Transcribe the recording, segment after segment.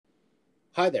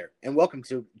Hi there, and welcome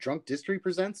to Drunk Distillery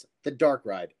Presents The Dark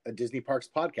Ride, a Disney Parks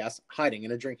podcast hiding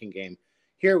in a drinking game.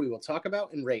 Here we will talk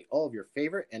about and rate all of your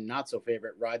favorite and not so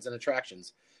favorite rides and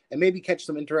attractions, and maybe catch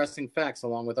some interesting facts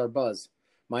along with our buzz.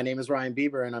 My name is Ryan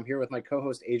Bieber, and I'm here with my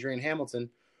co-host Adrian Hamilton.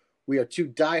 We are two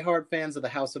die-hard fans of the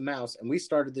House of Mouse, and we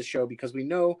started this show because we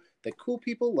know that cool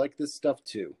people like this stuff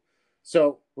too.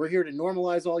 So we're here to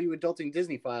normalize all you adulting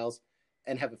Disney files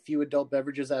and have a few adult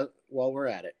beverages out while we're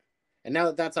at it. And now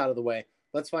that that's out of the way,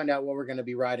 let's find out what we're going to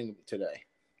be riding today.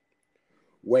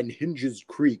 When hinges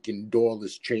creak in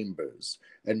doorless chambers,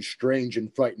 and strange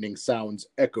and frightening sounds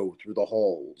echo through the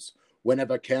halls,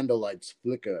 whenever candlelights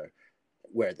flicker,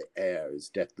 where the air is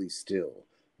deathly still,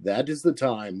 that is the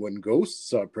time when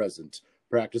ghosts are present,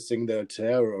 practicing their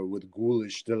terror with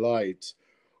ghoulish delight.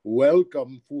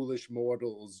 Welcome, foolish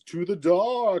mortals, to the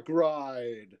Dark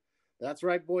Ride. That's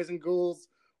right, boys and ghouls.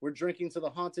 We're drinking to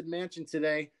the Haunted Mansion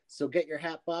today, so get your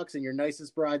hat box and your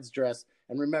nicest bride's dress.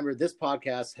 And remember, this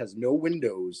podcast has no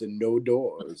windows and no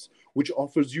doors, which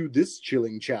offers you this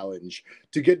chilling challenge.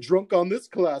 To get drunk on this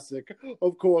classic,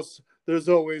 of course, there's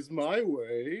always my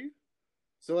way.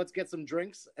 So let's get some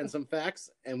drinks and some facts,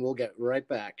 and we'll get right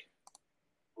back.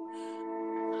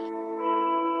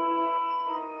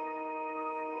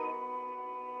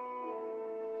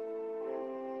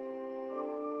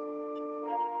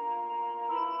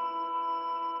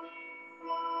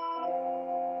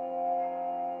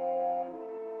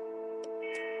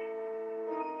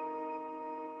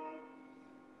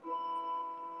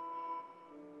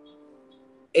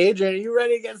 Adrian, are you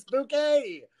ready to get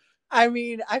spooky? I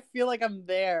mean, I feel like I'm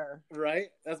there. Right?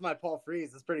 That's my Paul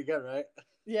Frees. It's pretty good, right?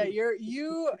 Yeah,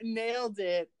 you nailed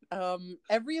it.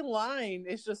 Every line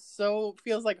is just so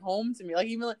feels like home to me. Like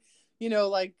even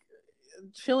like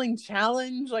chilling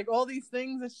challenge, like all these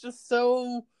things. It's just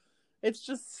so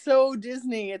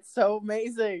Disney. It's so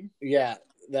amazing. Yeah,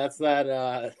 that's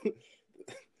that.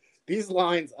 These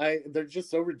lines, they're just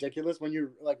so ridiculous when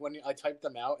I typed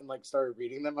them out and started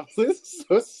reading them. I was like, this is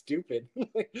so stupid.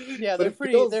 Yeah, but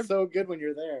they're so good when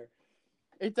you're there.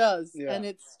 It does, yeah. And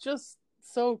it's just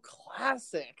so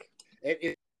classic.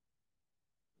 It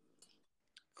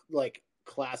like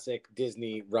classic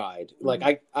Disney ride.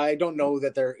 Like I don't know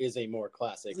that there is a more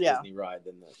classic Disney ride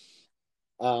than this.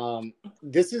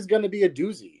 This is going to be a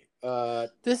doozy.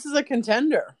 This is a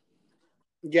contender.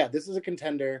 Yeah, this is a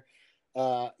contender.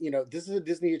 This is a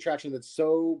Disney attraction that's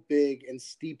so big and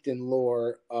steeped in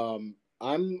lore. I'm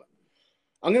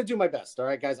gonna do my best. All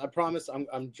right, guys. I promise.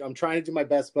 I'm trying to do my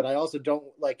best, but I also don't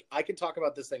I could talk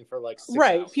about this thing for 6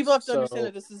 hours. People have to understand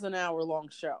that this is an hour-long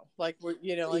show.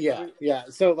 Yeah.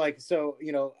 So I'm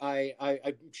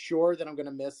sure that I'm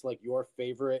gonna miss your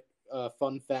favorite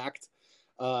fun fact.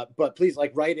 But please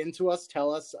write into us.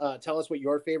 Tell us what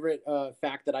your favorite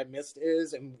fact that I missed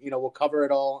is, and we'll cover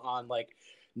it all on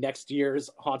next year's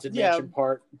Haunted Mansion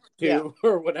Part 2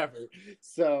 or whatever.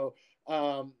 So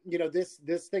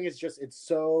this thing is just it's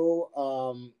so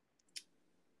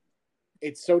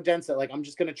dense that I'm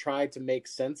just gonna try to make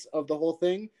sense of the whole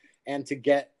thing and to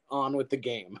get on with the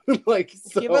game.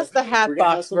 Give us the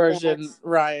Hatbox version,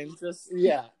 Ryan.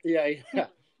 Yeah.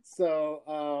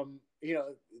 So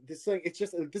this thing,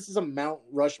 this is a Mount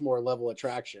Rushmore level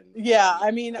attraction. Yeah,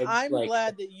 I mean, I'm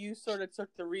glad that you sort of took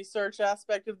the research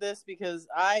aspect of this, because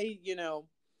I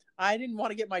didn't want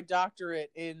to get my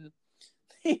doctorate in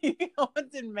the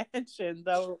Haunted Mansion,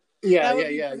 though. Yeah.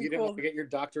 You didn't want to get your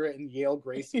doctorate in Yale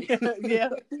Gracie. Yeah.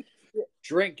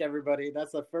 Drink, everybody.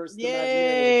 That's the first.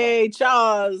 Yay!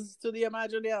 Cheers to the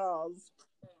Imagineers.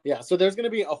 Yeah, so there's going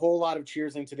to be a whole lot of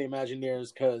cheersing to the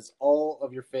Imagineers because all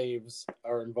of your faves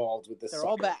are involved with this. They're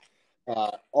all back.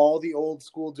 All the old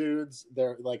school dudes,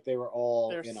 they were all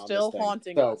They're in on still this thing.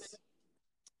 Haunting us.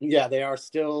 Yeah, they are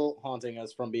still haunting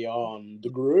us from beyond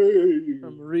the grave.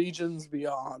 From regions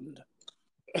beyond.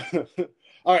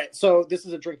 All right, so this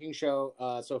is a drinking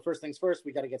show. So first things first,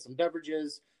 we got to get some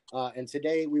beverages. And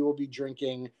today we will be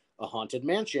drinking a Haunted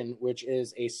Mansion, which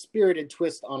is a spirited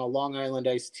twist on a Long Island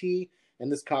iced tea.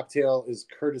 And this cocktail is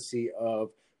courtesy of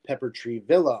Pepper Tree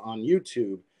Villa on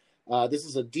YouTube. This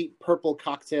is a deep purple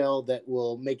cocktail that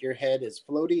will make your head as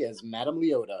floaty as Madame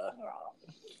Leota.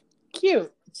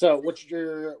 Cute. So what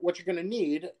you're gonna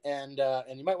need, and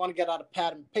you might want to get out a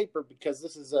pad and paper because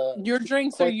this is your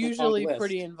drinks are usually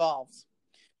pretty involved.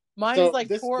 Mine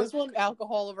is pour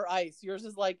alcohol over ice. Yours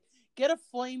is get a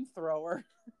flamethrower.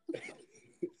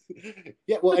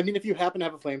 Yeah, well, I mean, if you happen to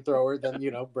have a flamethrower, then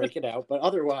break it out. But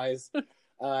otherwise,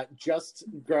 just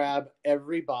grab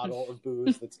every bottle of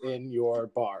booze that's in your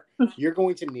bar. You're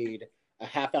going to need a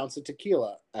half ounce of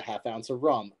tequila, a half ounce of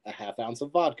rum, a half ounce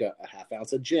of vodka, a half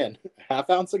ounce of gin, a half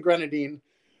ounce of grenadine,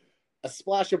 a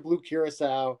splash of blue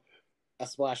curacao, a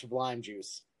splash of lime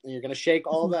juice. And you're going to shake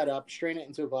all that up, strain it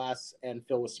into a glass, and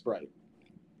fill with Sprite.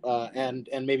 And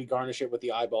maybe garnish it with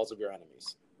the eyeballs of your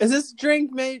enemies. Is this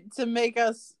drink made to make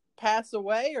us pass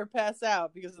away or pass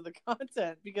out because of the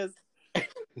content? Because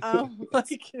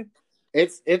like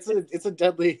it's a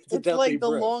deadly it's deadly like the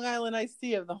brew. Long Island iced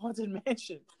tea of the Haunted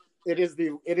Mansion. It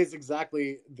is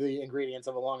exactly the ingredients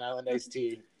of a Long Island iced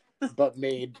tea, but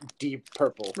made deep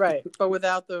purple. Right, but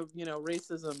without the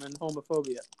racism and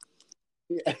homophobia.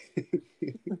 Yeah.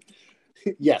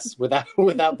 Yes,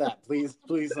 without that, please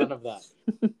none of that.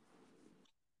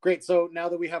 Great. So now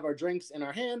that we have our drinks in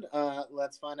our hand,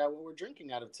 let's find out what we're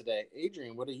drinking out of today.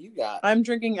 Adrian, what do you got? I'm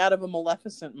drinking out of a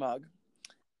Maleficent mug.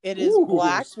 It is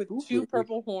black with two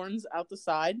purple horns out the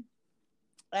side,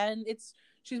 and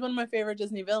she's one of my favorite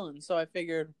Disney villains. So I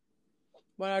figured,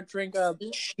 why not drink a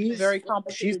very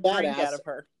complicated drink out of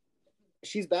her?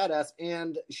 She's badass,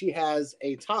 and she has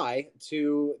a tie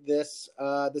to this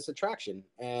attraction,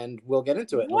 and we'll get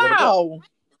into it. Wow.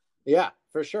 Yeah,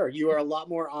 for sure. You are a lot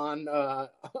more on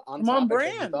on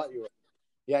brand than you thought you were.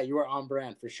 Yeah, you are on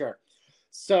brand for sure.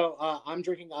 So I'm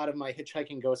drinking out of my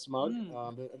Hitchhiking Ghost mug.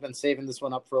 I've been saving this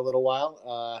one up for a little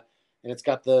while, and it's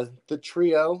got the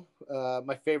trio.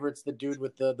 My favorite's the dude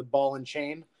with the ball and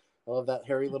chain. I love that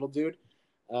hairy little dude.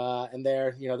 And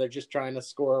they're just trying to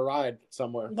score a ride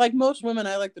somewhere. Like most women,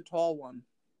 I like the tall one.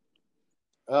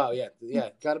 Oh yeah,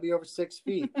 got to be over 6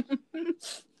 feet.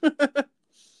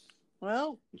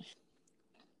 Well,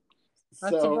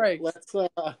 that's a break.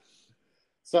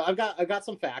 So I've got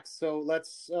some facts. So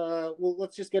let's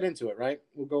just get into it, right?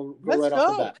 We'll go right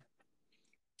off the bat.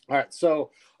 All right.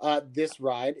 So this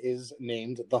ride is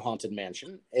named the Haunted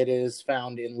Mansion. It is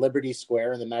found in Liberty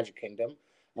Square in the Magic Kingdom.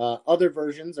 Other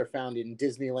versions are found in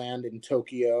Disneyland in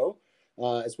Tokyo,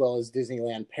 as well as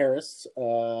Disneyland Paris,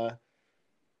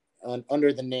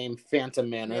 under the name Phantom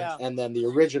Manor. Yeah. And then the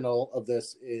original of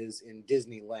this is in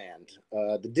Disneyland.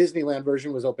 The Disneyland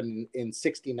version was opened in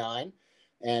 1969.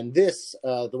 And this,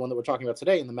 the one that we're talking about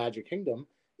today in the Magic Kingdom,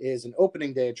 is an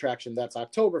opening day attraction. That's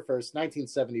October 1st,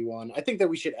 1971. I think that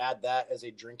we should add that as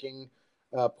a drinking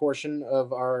portion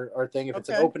of our thing. If it's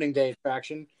an opening day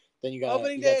attraction, then you got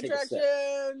opening day attraction.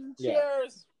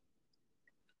 Cheers.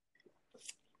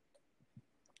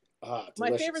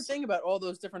 My favorite thing about all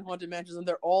those different haunted mansions, and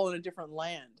they're all in a different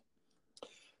land.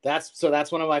 That's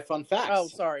one of my fun facts. Oh,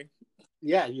 sorry.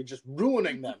 Yeah, you're just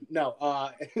ruining them. No,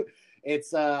 it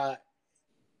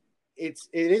is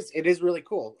really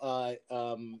cool.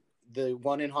 The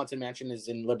one in Haunted Mansion is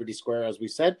in Liberty Square, as we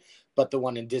said, but the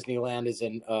one in Disneyland is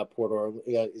in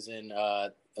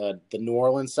the New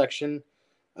Orleans section,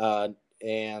 and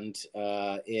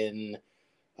in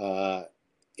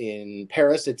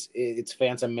Paris it's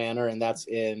Phantom Manor, and that's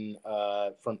in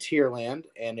Frontierland,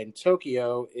 and in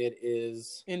Tokyo it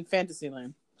is in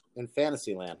Fantasyland. In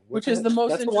Fantasyland, which is the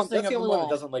most interesting. That's the only one that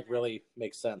doesn't really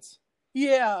make sense.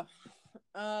 Yeah.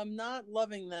 Not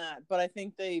loving that, but I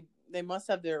think they must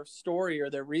have their story or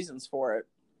their reasons for it.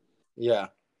 Yeah.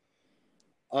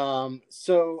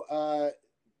 So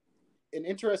an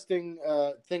interesting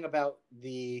thing about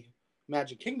the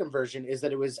Magic Kingdom version is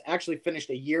that it was actually finished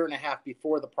a year and a half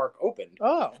before the park opened.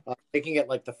 Oh. Making it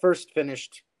like the first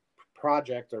finished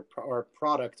project or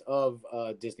product of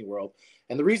Disney World.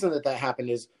 And the reason that happened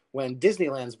is when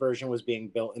Disneyland's version was being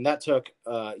built, and that took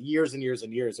years and years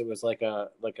and years. It was like an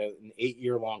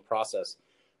 8-year long process.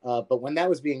 But when that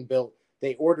was being built,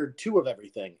 they ordered 2 of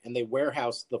everything, and they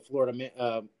warehoused the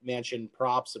Florida Mansion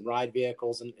props and ride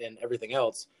vehicles and everything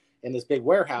else in this big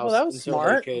warehouse that was until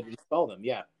smart. They could install them.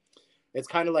 Yeah. It's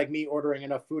kind of like me ordering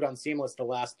enough food on Seamless to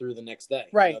last through the next day.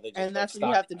 Right. And that's what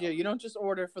you have to do. You don't just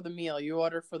order for the meal. You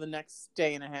order for the next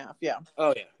day and a half. Yeah.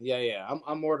 Oh, yeah. Yeah.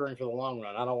 I'm ordering for the long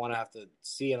run. I don't want to have to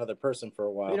see another person for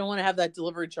a while. You don't want to have that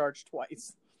delivery charge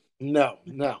twice. No.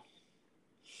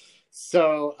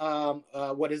 So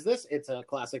what is this? It's a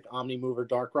classic Omni-Mover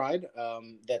dark ride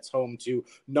that's home to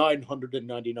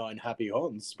 999 happy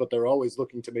hunts, but they're always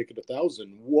looking to make it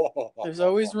 1,000. Whoa. There's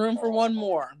always room for one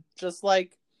more. Just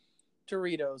like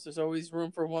Doritos, there's always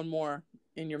room for one more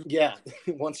in your. Yeah,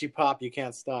 once you pop, you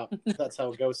can't stop. That's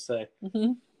how ghosts say.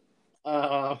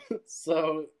 Mm-hmm.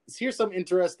 So here's some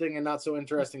interesting and not so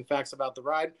interesting facts about the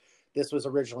ride. This was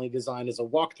originally designed as a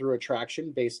walkthrough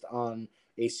attraction based on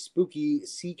a spooky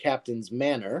sea captain's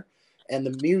manor and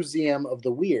the Museum of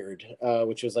the Weird,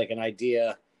 which was like an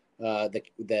idea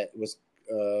that was.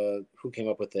 Who came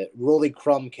up with it? Rolly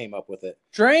Crumb came up with it.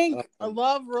 Drink. I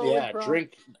love Rolly Crumb. Yeah,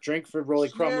 drink for Rolly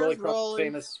Crumb. Rolly Crumb's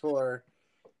famous for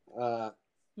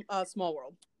Small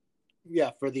World.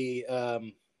 Yeah, for the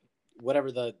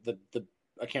whatever the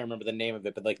I can't remember the name of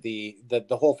it, but like the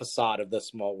whole facade of the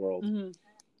small world. Mm-hmm.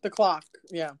 The clock,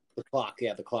 yeah.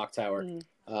 The clock tower.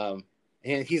 Mm-hmm.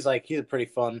 And he's a pretty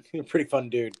fun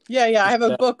dude. Yeah. I have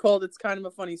a book called "It's Kind of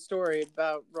a Funny Story"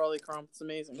 about Raleigh Crump. It's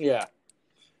amazing. Yeah.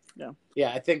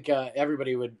 Yeah. I think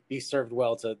everybody would be served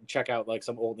well to check out like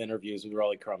some old interviews with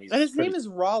Raleigh Crump. And his name is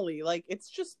Raleigh. Like, it's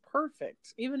just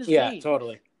perfect. Even his name. Yeah,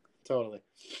 totally.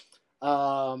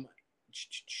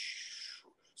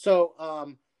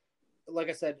 So, like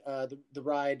I said, the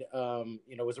ride,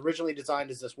 was originally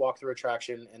designed as this walkthrough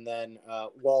attraction, and then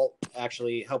Walt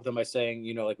actually helped them by saying,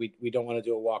 like we don't want to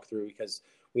do a walkthrough because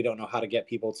we don't know how to get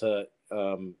people to,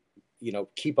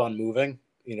 keep on moving.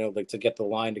 Like to get the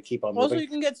line to keep on moving. Also, you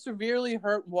can get severely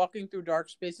hurt walking through dark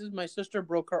spaces. My sister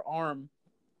broke her arm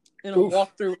in a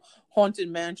walk through Haunted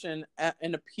Mansion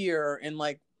in a pier in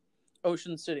like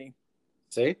Ocean City.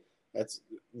 See? That's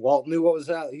Walt knew what was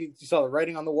out. He saw the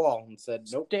writing on the wall and said,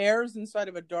 nope. Stairs inside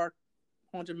of a dark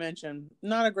Haunted Mansion.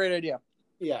 Not a great idea.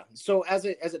 Yeah. So as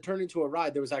it turned into a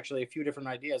ride, there was actually a few different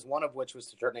ideas. One of which was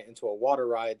to turn it into a water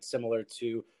ride similar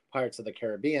to Pirates of the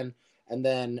Caribbean. And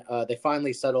then they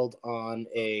finally settled on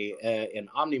an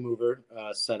Omnimover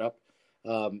setup.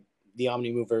 The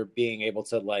Omnimover being able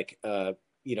to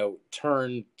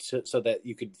turn so that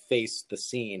you could face the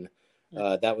scene.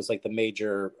 That was like the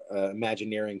major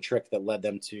Imagineering trick that led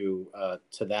them to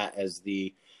that as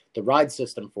the ride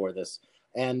system for this.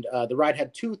 And the ride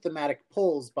had two thematic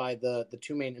pulls by the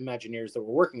two main Imagineers that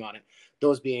were working on it.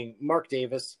 Those being Mark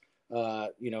Davis,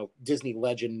 Disney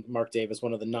legend Mark Davis,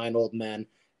 one of the 9 old men,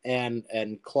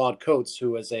 and Claude Coates, who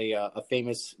was a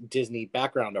famous Disney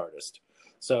background artist.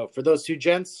 So for those two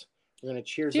gents, we're gonna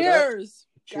cheers it up. Cheers,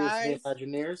 guys. To the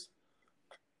Imagineers.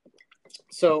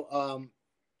 So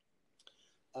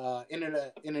in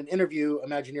an interview,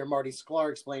 Imagineer Marty Sklar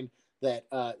explained that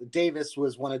Davis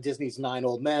was one of Disney's 9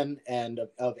 old men and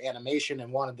of animation,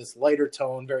 and wanted this lighter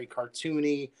tone, very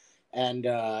cartoony and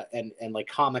like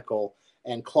comical.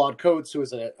 And Claude Coates, who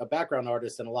was a background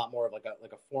artist and a lot more of like a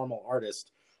formal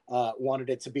artist, wanted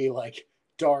it to be like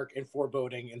dark and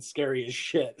foreboding and scary as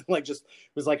shit. Like, just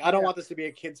was like, I don't want this to be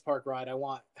a kids park ride. I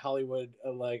want Hollywood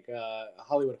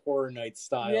Hollywood Horror Nights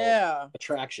style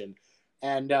attraction.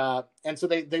 And so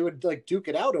they would like duke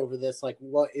it out over this, like,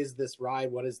 what is this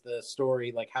ride? What is the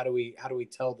story? Like, how do we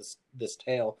tell this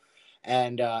tale?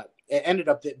 And it ended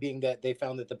up being that they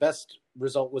found that the best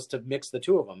result was to mix the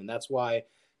two of them. And that's why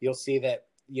you'll see that,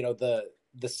 the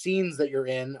scenes that you're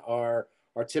in are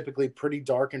typically pretty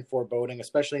dark and foreboding,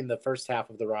 especially in the first half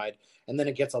of the ride. And then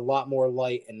it gets a lot more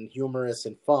light and humorous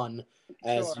and fun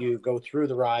as you go through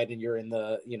the ride and you're in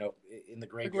the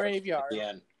graveyard at the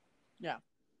end. Yeah.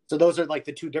 So those are like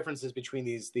the two differences between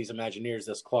these Imagineers,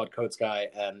 this Claude Coates guy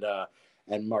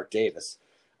and Mark Davis,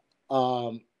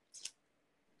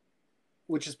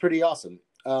 which is pretty awesome.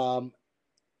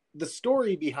 The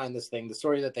story behind this thing, the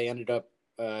story that they ended up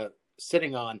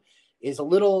sitting on, is a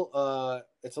little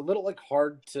it's a little like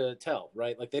hard to tell,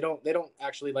 right? Like they don't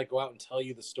actually like go out and tell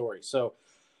you the story. So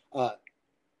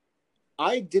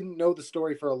I didn't know the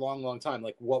story for a long time,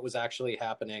 like what was actually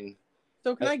happening.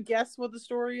 So can I guess what the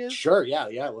story is? Sure, yeah,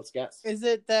 let's guess. Is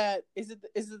it the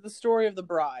story of the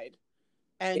bride,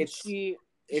 and she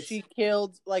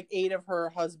killed like 8 of her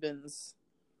husbands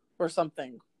or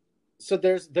something? So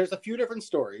there's a few different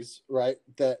stories, right,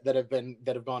 that have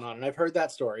gone on, and I've heard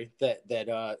that story that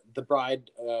the bride,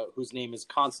 whose name is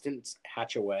Constance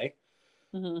Hatchaway.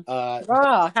 Mm-hmm.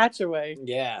 Hatchaway.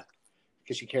 Yeah,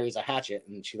 because she carries a hatchet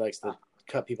and she likes to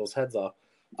cut people's heads off.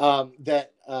 That's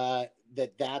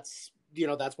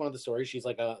one of the stories. She's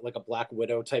like a Black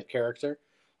Widow type character.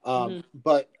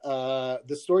 But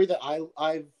the story that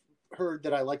I've heard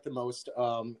that I like the most,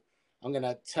 I'm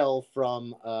gonna tell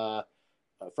from a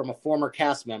former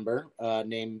cast member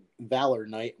named Valor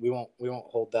Knight. We won't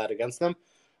hold that against them.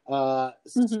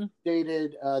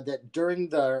 Stated that during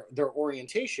their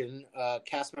orientation,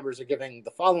 cast members are giving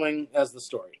the following as the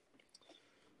story.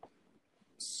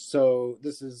 So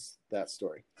this is that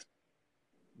story.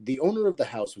 The owner of the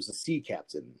house was a sea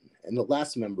captain and the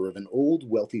last member of an old,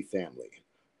 wealthy family.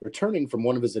 Returning from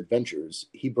one of his adventures,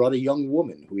 he brought a young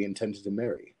woman who he intended to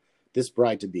marry. This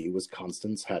bride-to-be was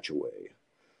Constance Hatchaway.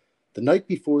 The night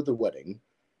before the wedding,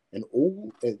 an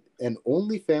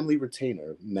only family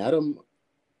retainer,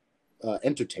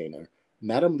 entertainer,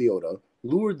 Madame Leota,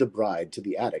 lured the bride to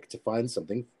the attic to find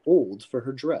something old for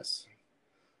her dress.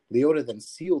 Leota then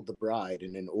sealed the bride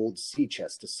in an old sea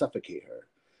chest to suffocate her.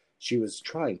 She was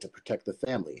trying to protect the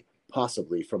family,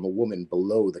 possibly from a woman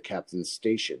below the captain's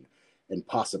station, and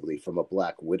possibly from a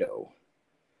Black Widow.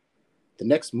 The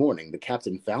next morning, the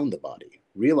captain found the body,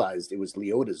 realized it was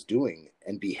Leota's doing,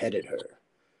 and beheaded her.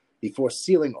 before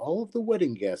sealing all of the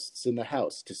wedding guests in the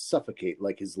house to suffocate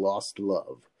like his lost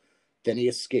love. Then he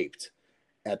escaped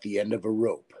at the end of a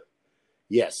rope.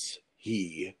 Yes,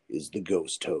 he is the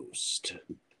ghost host.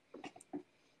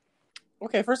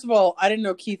 Okay, first of all, I didn't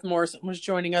know Keith Morrison was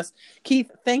joining us.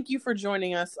 Keith, thank you for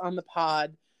joining us on the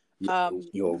pod.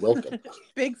 You're welcome.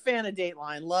 Big fan of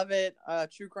Dateline. Love it.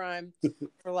 True crime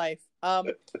for life.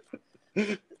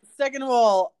 Second of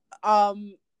all,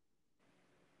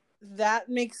 that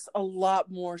makes a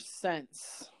lot more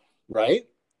sense. Right?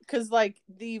 Because, like,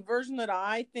 the version that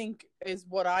I think is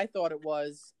what I thought it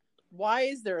was, why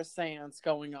is there a seance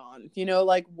going on? You know,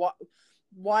 like,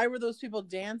 why were those people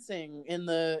dancing in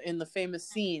the famous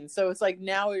scene? So it's like,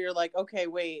 now you're like, okay,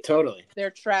 wait. Totally.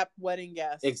 They're trapped wedding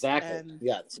guests. Exactly.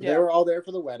 So they were all there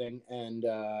for the wedding, and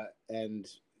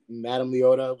Madame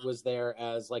Leota was there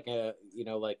as like a, you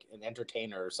know, like an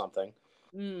entertainer or something.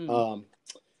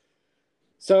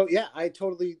 So yeah, I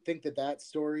totally think that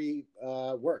story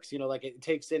works. You know, like it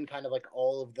takes in kind of like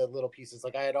all of the little pieces.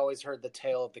 Like I had always heard the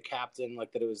tale of the captain,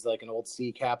 like that it was like an old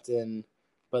sea captain,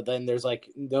 but then there's like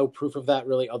no proof of that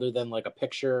really, other than like a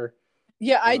picture.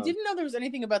 Yeah, I didn't know there was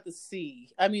anything about the sea.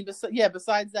 I mean,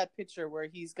 besides that picture where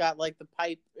he's got like the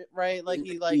pipe, right? Like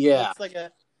he looks like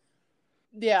a.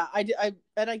 Yeah,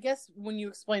 I guess when you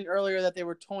explained earlier that they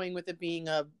were toying with it being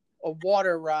a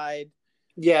water ride.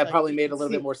 Yeah, it like, probably made a little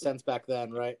bit more sense back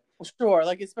then, right? Sure,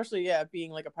 like especially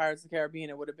being like a Pirates of the Caribbean,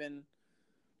 it would have been,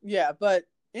 but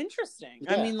interesting.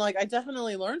 Yeah. I mean, like I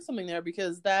definitely learned something there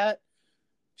because that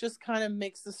just kind of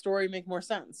makes the story make more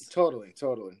sense. Totally.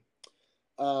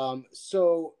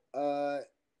 So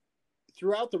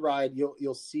throughout the ride,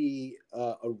 you'll see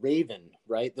a raven,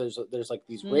 right? There's like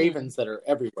these ravens that are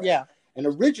everywhere. Yeah. And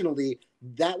originally,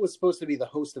 that was supposed to be the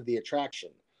host of the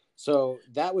attraction. So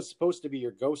that was supposed to be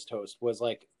your ghost host. Was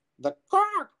like the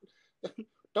cock.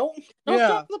 don't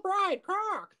stop the bride,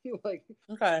 cock. Like,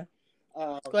 okay.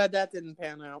 Glad that didn't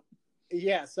pan out.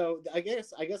 Yeah, so I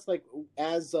guess like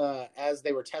as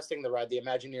they were testing the ride, the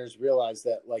Imagineers realized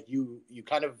that like you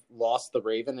kind of lost the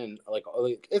Raven, and like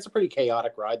it's a pretty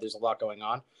chaotic ride. There's a lot going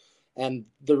on, and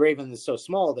the Raven is so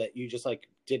small that you just like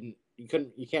you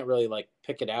can't really like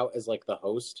pick it out as like the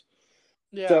host.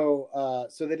 Yeah. So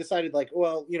they decided like,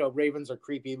 well, you know, ravens are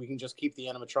creepy. We can just keep the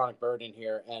animatronic bird in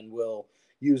here, and we'll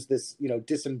use this, you know,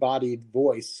 disembodied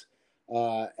voice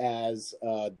as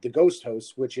the ghost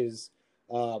host, which is.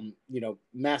 You know,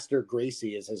 Master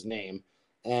Gracie is his name,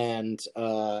 and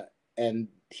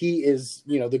he is,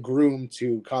 you know, the groom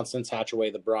to Constance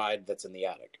Hatchaway, the bride that's in the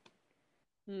attic,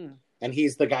 and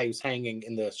he's the guy who's hanging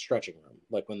in the stretching room,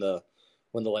 like when the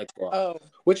lights go off,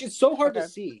 which is so hard to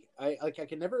see. I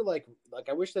can never like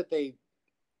I wish that they,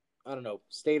 I don't know,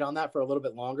 stayed on that for a little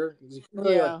bit longer. You can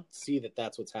really like, see that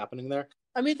that's what's happening there.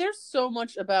 I mean, there's so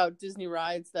much about Disney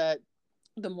rides that.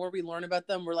 The more we learn about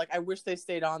them, we're like, I wish they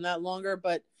stayed on that longer,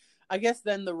 but I guess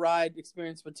then the ride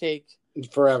experience would take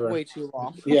forever, way too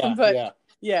long. Yeah, but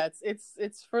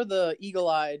it's for the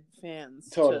eagle-eyed fans.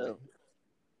 Totally.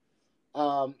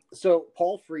 So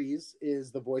Paul Frees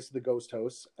is the voice of the ghost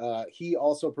host. He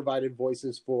also provided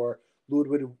voices for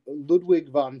Ludwig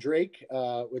von Drake,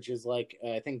 which is like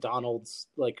I think Donald's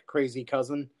like crazy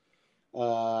cousin.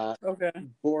 Boris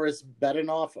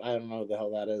Bedenoff, I don't know what the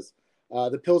hell that is.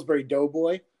 The Pillsbury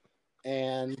Doughboy,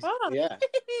 and yeah,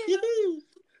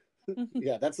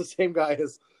 that's the same guy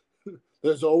as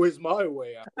 "There's Always My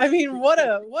Way Out." I mean, what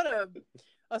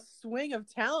a swing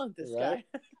of talent this guy.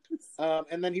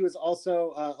 And then he was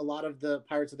also a lot of the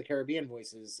Pirates of the Caribbean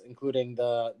voices, including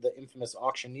the infamous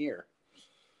auctioneer.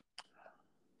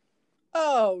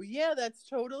 Oh yeah, that's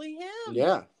totally him.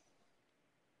 Yeah.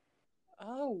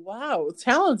 Oh wow,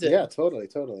 talented. Yeah, totally.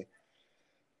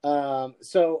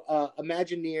 So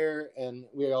Imagineer, and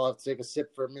we all have to take a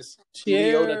sip for Miss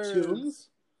Leota Toombs.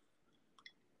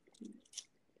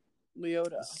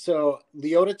 Leota. So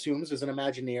Leota Toombs is an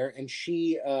Imagineer, and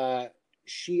she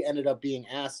ended up being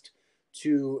asked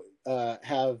to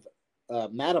have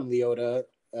Madame Leota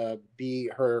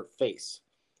be her face.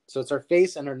 So it's her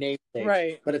face and her name,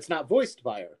 right? But it's not voiced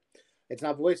by her. It's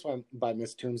not voiced by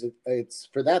Miss Toombs. It's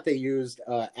for that they used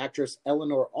actress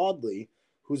Eleanor Audley,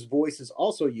 whose voice is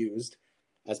also used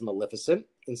as Maleficent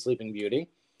in Sleeping Beauty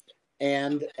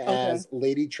and as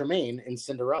Lady Tremaine in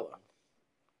Cinderella.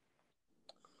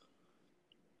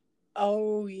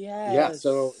 Oh yes. Yeah.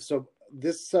 So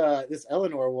this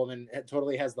Eleanor woman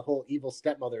totally has the whole evil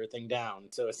stepmother thing down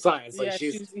to a science. Like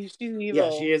she's evil.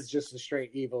 Yeah, she is just a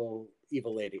straight evil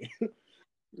lady.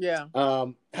 Yeah.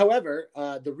 However,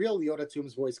 the real Leota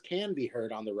Toombs voice can be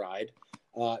heard on the ride.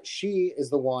 She is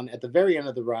the one at the very end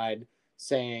of the ride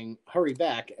saying, "Hurry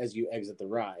back" as you exit the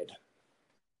ride.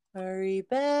 Hurry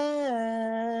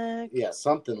back. Yeah,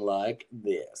 something like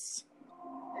this.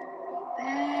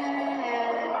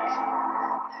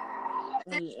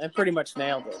 I pretty much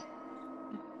nailed it.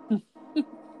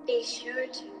 Be sure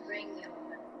to bring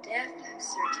your death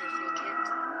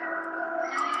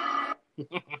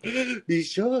certificate. Be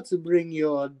sure to bring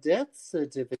your death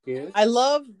certificate. I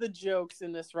love the jokes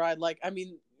in this ride. Like, I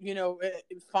mean,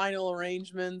 final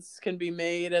arrangements can be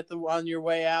made on your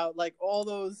way out. Like all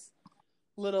those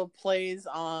little plays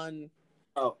on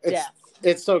death.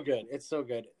 It's so good. It's so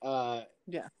good. Yeah.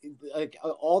 Like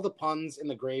all the puns in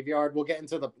the graveyard. We'll get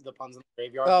into the puns in the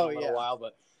graveyard in a little while,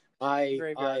 but I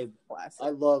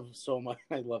love so much.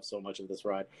 I love so much of this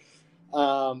ride.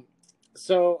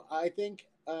 So I think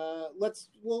what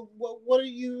do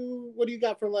you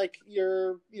got for like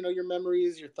your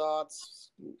memories, your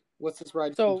thoughts? What's this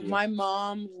ride? So my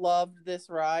mom loved this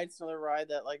ride. It's another ride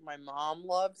that like my mom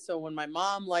loved. So when my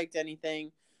mom liked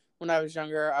anything when I was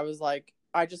younger, I was like,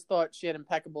 I just thought she had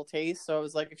impeccable taste. So I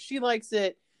was like, if she likes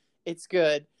it, it's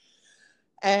good.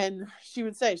 And she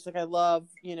would say, she's like, I love,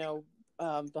 the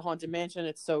Haunted Mansion.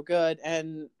 It's so good.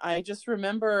 And I just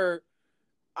remember,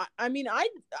 I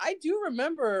do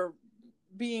remember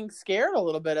being scared a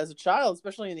little bit as a child,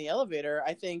 especially in the elevator.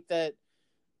 I think that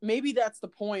maybe that's the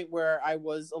point where I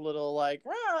was a little like,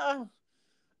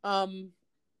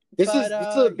 This is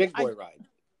a big boy ride.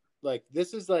 Like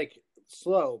this is like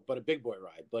slow, but a big boy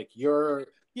ride. Like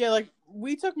like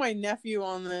we took my nephew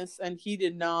on this and he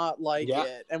did not like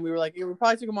it. And we were like, we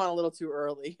probably took him on a little too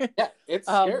early. Yeah, it's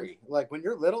scary. Like when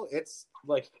you're little, it's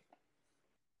like,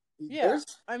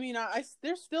 there's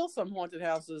still some haunted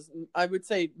houses. I would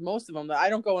say most of them that I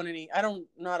don't go in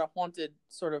not a haunted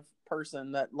sort of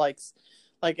person that likes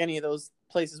like any of those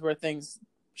places where things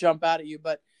jump out at you.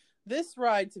 But this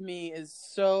ride to me is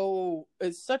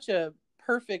such a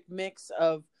perfect mix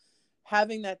of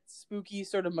having that spooky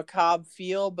sort of macabre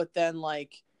feel, but then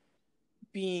like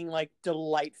being like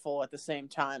delightful at the same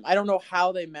time. I don't know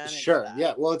how they manage that.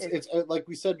 Yeah. Well, it's like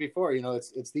we said before,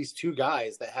 it's these two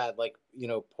guys that had like,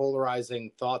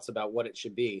 polarizing thoughts about what it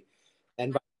should be.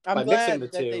 And by mixing the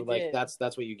two, like that's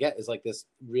what you get is like this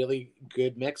really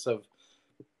good mix of,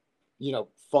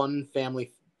 fun family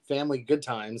good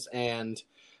times and,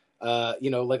 like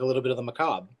a little bit of the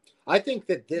macabre. I think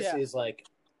that this is like,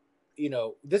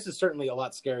 this is certainly a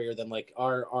lot scarier than like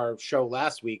our show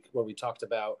last week where we talked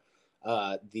about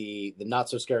the not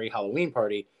so scary Halloween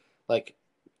party. Like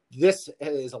this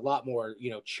is a lot more,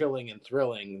 chilling and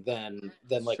thrilling than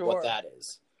like what that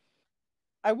is.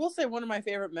 I will say one of my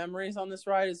favorite memories on this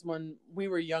ride is when we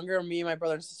were younger, me and my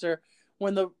brother and sister,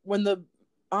 when the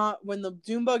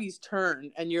doom buggies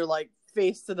turn and you're like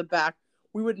face to the back,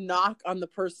 we would knock on the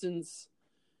person's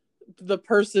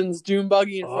doom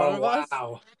buggy in front of us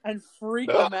and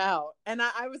freak them out. And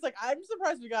I was like, I'm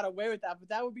surprised we got away with that, but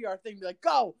that would be our thing. Be like,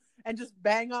 go, and just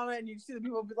bang on it, and you see the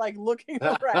people like looking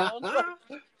around, like,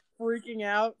 freaking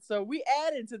out. So we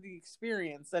added to the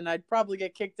experience, and I'd probably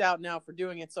get kicked out now for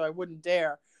doing it, so I wouldn't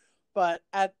dare. But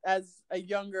as a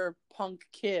younger punk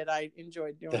kid, I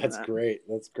enjoyed doing that. That's great.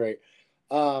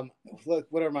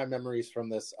 What are my memories from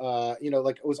this? Like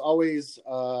it was always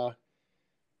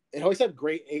it always had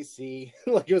great AC.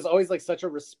 Like it was always like such a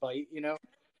respite,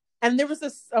 And there was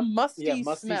a musty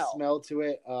smell to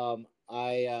it.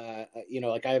 I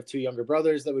like I have two younger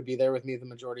brothers that would be there with me the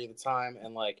majority of the time,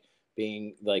 and like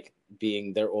being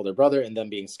their older brother and them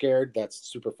being scared, that's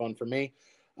super fun for me.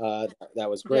 That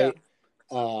was great.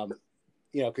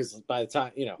 Because by the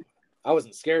time I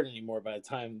wasn't scared anymore by the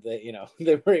time that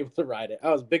they were able to ride it. I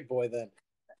was a big boy then.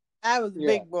 I was a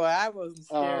big boy. I wasn't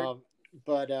scared.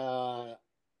 But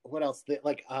what else?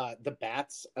 The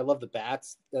bats. I love the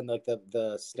bats and like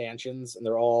the stanchions, and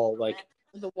they're all like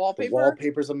the wallpaper. The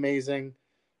wallpaper's amazing.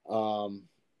 I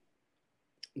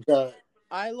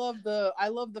love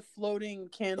the floating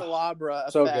candelabra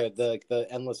so effect. good. The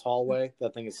endless hallway.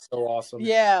 That thing is so awesome.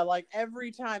 Yeah, like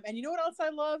every time. And you know what else I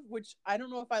love, which I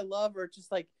don't know if I love or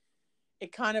just like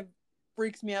it kind of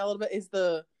freaks me out a little bit, is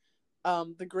the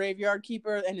graveyard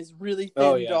keeper and his really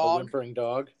thin dog. The whimpering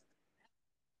dog.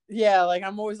 Yeah, like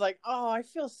I'm always like, oh, I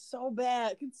feel so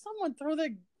bad. Can someone throw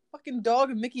the fucking dog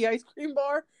a Mickey ice cream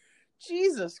bar?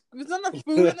 Jesus, was there enough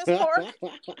food in this park?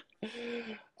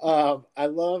 I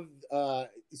love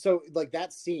so like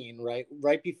that scene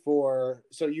right before.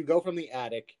 So you go from the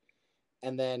attic,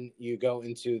 and then you go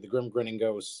into the Grim Grinning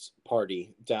Ghost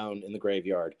party down in the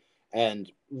graveyard.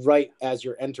 And right as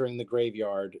you're entering the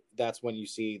graveyard, that's when you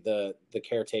see the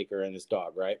caretaker and his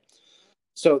dog, right?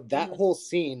 So that whole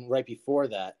scene right before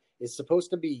that is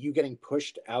supposed to be you getting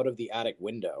pushed out of the attic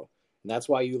window. And that's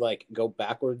why you like go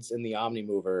backwards in the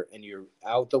Omnimover and you're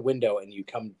out the window and you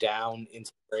come down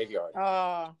into the graveyard.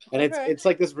 And okay. it's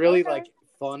like this really like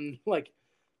fun, like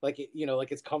you know,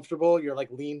 like it's comfortable. You're like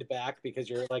leaned back because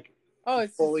you're like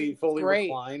it's fully great.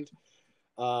 reclined.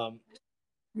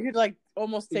 You could like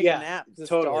almost take a nap. It's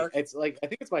totally. dark. It's like I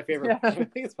think it's my favorite. I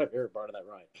think it's my favorite part of that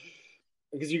ride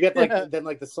because you get like then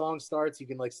like the song starts. You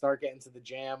can like start getting to the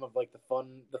jam of like the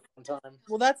fun time.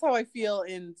 Well, that's how I feel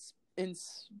in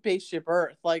Spaceship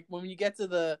Earth. Like when you get to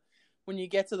the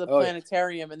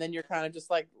planetarium, and then you're kind of just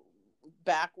like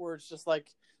backwards, just like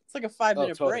it's like a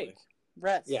 5-minute break,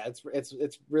 rest. Yeah,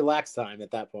 it's relaxed time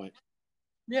at that point.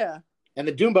 Yeah, and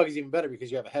the Doom Buggy is even better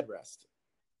because you have a headrest.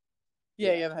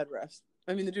 Yeah, you have a headrest.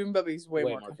 I mean, the Doom Buggy is way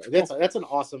more that's an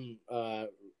awesome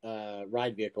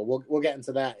ride vehicle. We'll get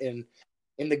into that in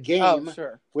the game. Oh,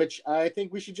 sure. Which I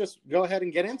think we should just go ahead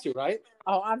and get into, right?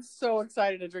 Oh, I'm so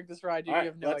excited to drink this ride, dude. You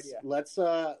have no idea. Let's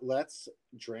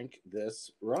drink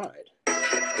this ride.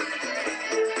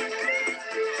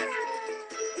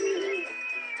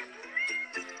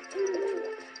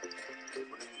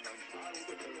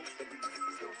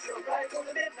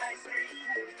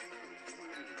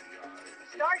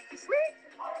 Start the sweet.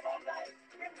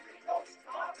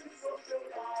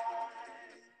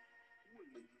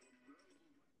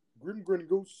 Grim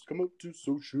Ghosts come out to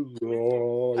socialize.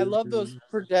 I love those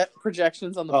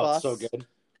projections on the bus. So good.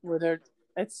 Where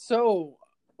it's so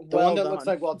the one that looks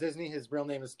like Walt Disney. His real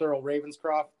name is Thurl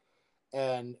Ravenscroft,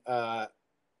 and I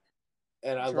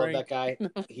love that guy.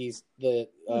 He's the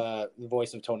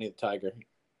voice of Tony the Tiger.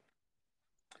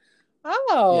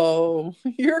 Oh,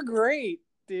 you're great,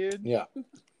 dude. Yeah.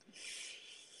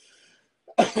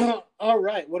 All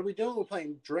right, what are we doing? We're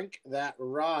playing Drink That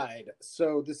Ride.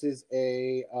 So this is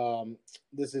a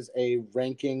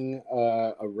ranking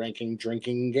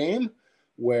drinking game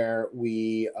where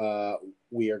we are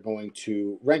going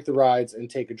to rank the rides and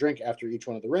take a drink after each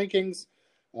one of the rankings.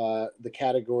 The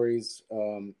categories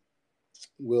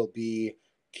will be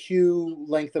queue,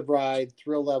 length of ride,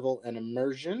 thrill level, and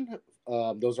immersion.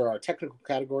 Those are our technical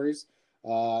categories.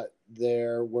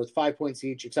 They're worth 5 points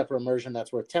each, except for immersion,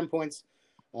 that's worth 10 points.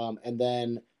 And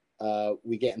then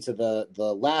we get into the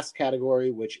last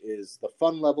category, which is the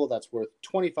fun level. That's worth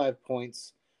 25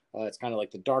 points. It's kind of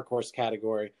like the dark horse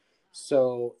category.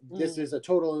 So this is a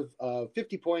total of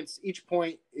 50 points. Each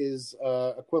point is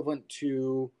equivalent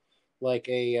to like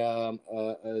I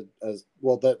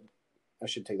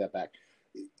should take that back.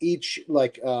 Each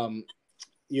like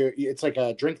it's like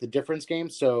a drink the difference game.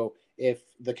 So if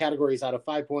the category is out of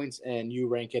 5 points and you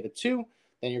rank it at 2,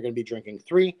 then you're going to be drinking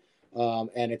 3.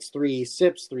 And it's 3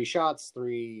 sips, 3 shots,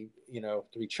 3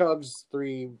 chugs,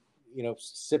 3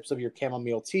 sips of your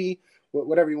chamomile tea,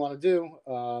 whatever you want to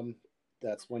do.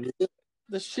 That's when you do.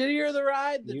 The shittier the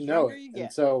ride, the drunker you get.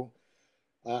 And so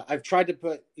I've tried to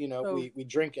put we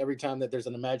drink every time that there's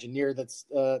an Imagineer that's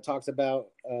talks about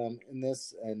in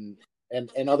this and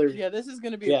other. Yeah, this is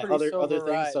going to be a pretty sober other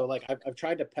things. Ride. So like I've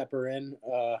tried to pepper in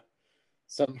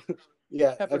some.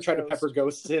 Yeah, I've tried to pepper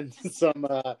ghosts in some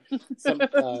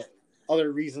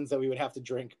other reasons that we would have to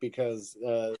drink because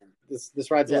this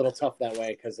ride's a little tough that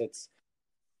way because it's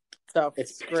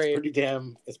great.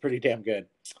 It's pretty damn good.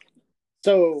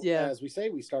 So as we say,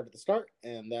 we start at the start,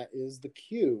 and that is the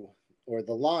queue or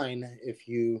the line if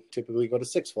you typically go to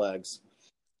Six Flags.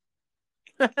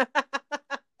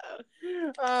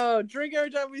 Oh, drink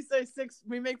every time we say Six.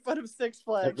 We make fun of Six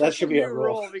Flags. That should be a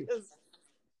rule because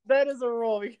that is a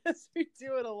rule because we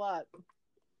do it a lot.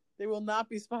 They will not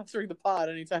be sponsoring the pod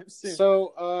anytime soon.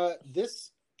 So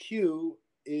this queue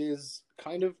is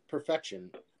kind of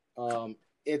perfection.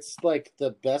 It's like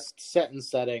the best set and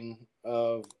setting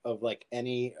of like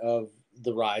any of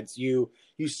the rides. You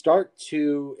start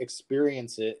to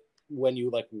experience it when you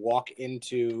like walk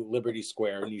into Liberty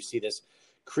Square and you see this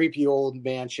creepy old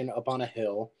mansion up on a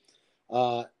hill.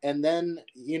 And then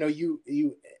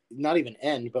you not even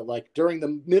end, but like during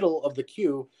the middle of the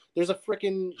queue, there's a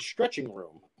freaking stretching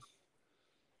room.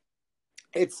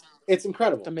 It's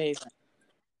incredible. It's amazing.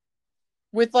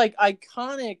 With like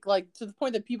iconic, like to the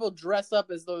point that people dress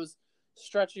up as those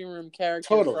stretching room characters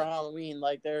for Halloween.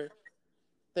 Like they've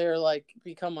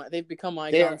become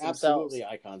icons. They are absolutely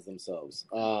icons themselves.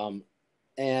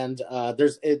 And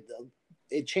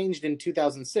it changed in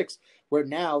 2006, where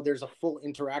now there's a full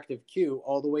interactive queue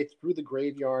all the way through the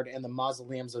graveyard and the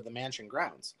mausoleums of the mansion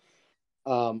grounds,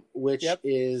 which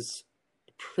is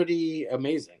pretty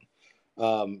amazing.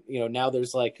 Now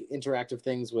there's like interactive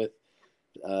things with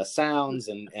sounds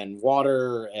and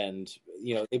water and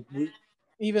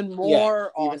even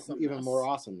more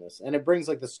awesomeness, and it brings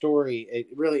like the story. It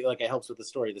really like it helps with the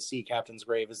story. The sea captain's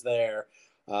grave is there.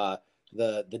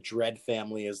 The Dread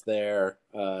family is there,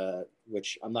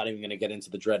 which I'm not even going to get into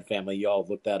the Dread family. Y'all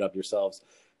look that up yourselves.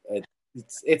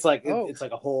 It's like it's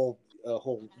like a whole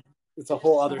it's a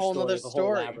whole other story. It's a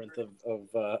whole labyrinth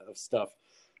of stuff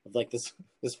of like this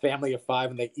family of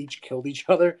 5, and they each killed each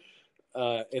other.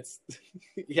 It's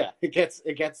yeah, it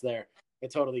gets there.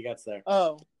 It totally gets there.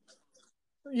 Oh,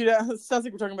 it sounds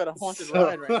like we're talking about a haunted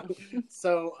ride right now.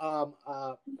 So,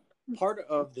 part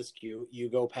of this queue, you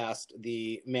go past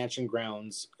the mansion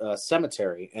grounds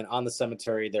cemetery, and on the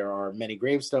cemetery there are many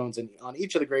gravestones, and on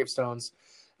each of the gravestones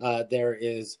there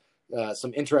is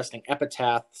some interesting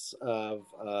epitaphs of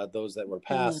those that were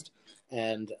passed,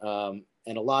 and a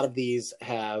lot of these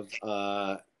have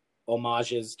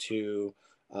homages to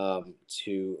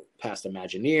past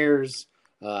Imagineers,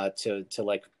 to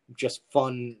like just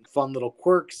fun little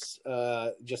quirks,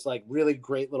 just like really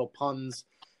great little puns,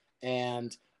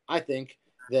 and I think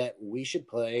that we should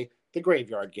play the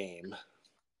graveyard game.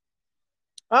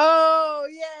 Oh,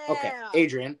 yeah! Okay,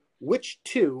 Adrian, which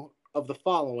 2 of the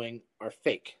following are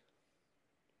fake?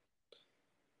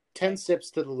 10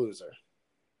 sips to the loser.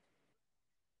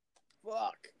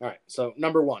 Fuck. All right, so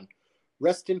number 1.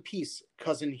 Rest in peace,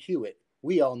 Cousin Hewitt.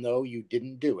 We all know you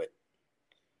didn't do it.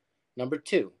 Number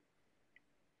 2.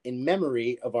 In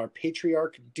memory of our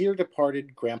patriarch, dear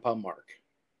departed Grandpa Mark.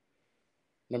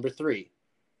 Number 3.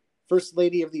 First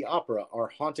Lady of the Opera, our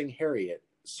haunting Harriet,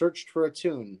 searched for a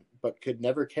tune, but could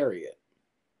never carry it.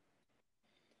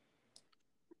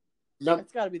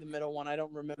 It's got to be the middle one. I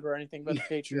don't remember anything about the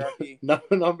patriarchy.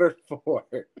 Number 4.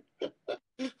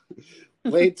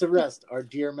 Laid to rest, our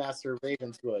dear Master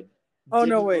Ravenswood.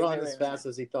 Didn't run as fast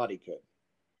as he thought he could.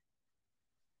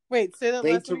 Wait, say that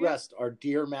Laid last to one rest, our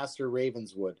dear Master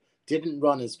Ravenswood. Didn't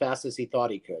run as fast as he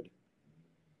thought he could.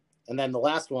 And then the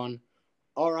last one,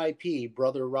 R.I.P.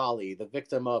 Brother Raleigh, the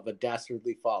victim of a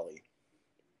dastardly folly.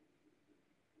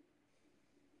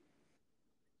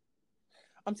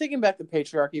 I'm taking back the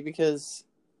patriarchy because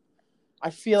I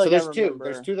feel like there's I remember.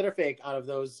 There's 2 that are fake out of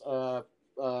those 5.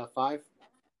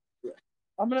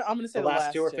 I'm gonna say the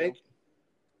last 2 are fake.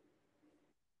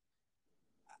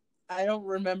 I don't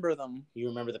remember them. You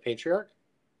remember the patriarch?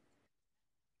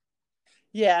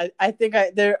 Yeah, I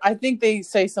think they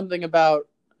say something about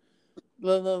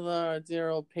dear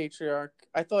old patriarch.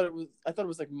 I thought it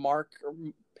was like Mark or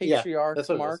patriarch. Yeah, that's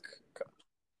what Mark.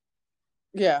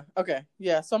 Yeah. Okay.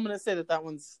 Yeah. So I'm gonna say that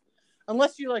one's,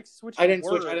 unless you like switch. I didn't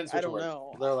switch. I don't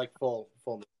know. They're like full.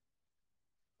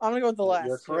 I'm gonna go with the last.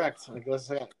 You're correct. I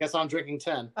guess I'm drinking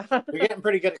 10. You're getting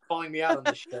pretty good at calling me out on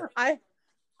this shit.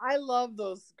 I love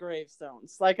those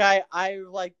gravestones. Like I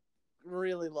like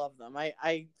really love them.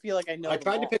 I feel like I know. I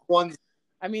tried to pick ones.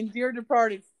 I mean, dear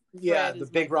departed. Yeah, the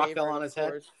big rock fell on his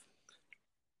head.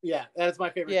 Yeah, that's my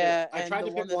favorite. Yeah, I tried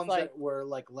to pick ones that were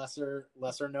like lesser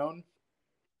known.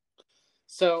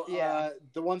 So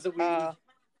the ones that we,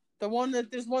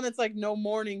 there's one that's like no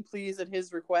mourning please at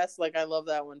his request. Like I love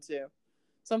that one too.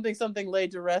 Something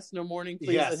laid to rest, no mourning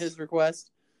please at his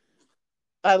request.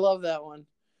 I love that one.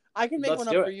 I can make one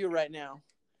up for you right now.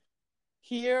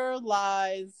 Here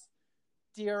lies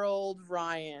dear old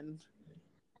Ryan.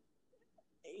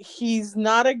 He's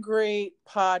not a great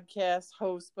podcast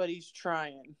host, but he's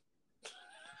trying.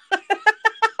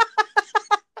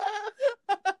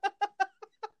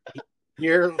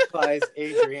 Here lies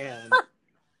Adrienne,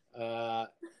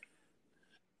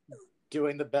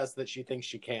 doing the best that she thinks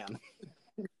she can.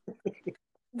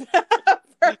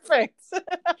 Perfect.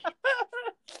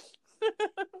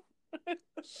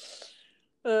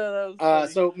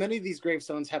 So many of these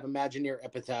gravestones have Imagineer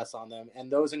epitaphs on them,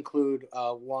 and those include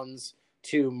ones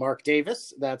to Mark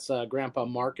Davis. That's Grandpa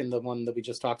Mark, and the one that we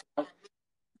just talked about.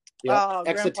 Yeah,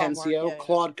 Exitencio,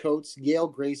 Claude Coates, Yale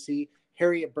Gracie,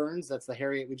 Harriet Burns. That's the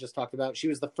Harriet we just talked about. She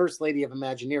was the first lady of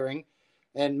Imagineering,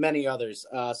 and many others.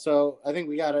 So I think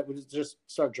we just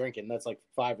start drinking. That's like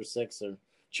 5 or 6. Or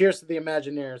cheers to the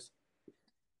Imagineers.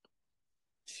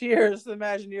 Cheers to the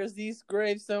Imagineers. These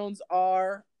gravestones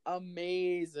are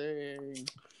amazing.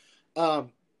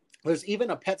 There's even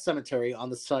a pet cemetery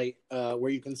on the site where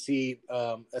you can see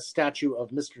a statue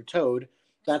of Mr. Toad.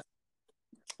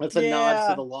 That's a nod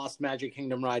to the Lost Magic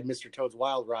Kingdom ride, Mr. Toad's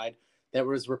Wild Ride, that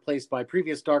was replaced by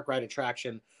previous dark ride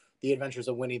attraction, The Adventures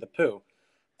of Winnie the Pooh.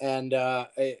 And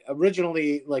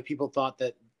originally, like, people thought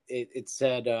that it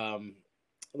said,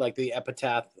 like, the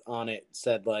epitaph on it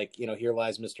said, like, here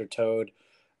lies Mr. Toad,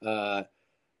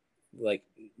 like,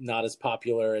 not as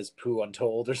popular as Pooh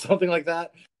Untold or something like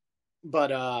that. But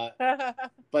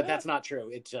that's not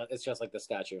true. It's just like the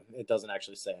statue. It doesn't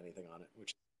actually say anything on it,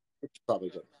 which is probably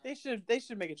good. They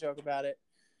should make a joke about it.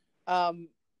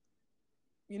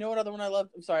 You know what other one I love?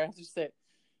 I'm sorry, I have to just say it.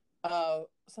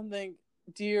 something.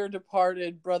 Dear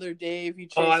departed brother Dave, he I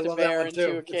chased a love that bear one into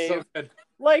too. a It's cave. so good.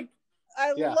 Like,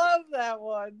 I Yeah. love that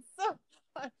one so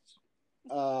much.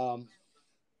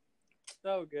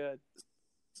 So good.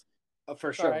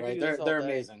 For Sorry, sure, I could right? do this all They're day.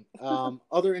 amazing.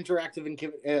 Other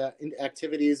interactive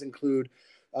activities include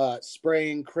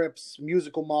spraying crypts,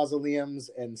 musical mausoleums,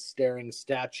 and staring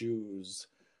statues.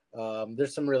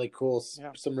 There's some really cool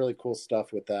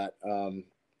stuff with that.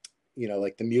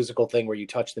 Like the musical thing where you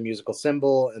touch the musical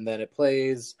symbol and then it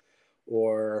plays,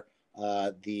 or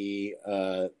the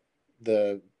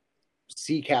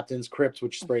sea captain's crypt,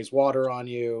 which sprays water on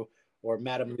you, or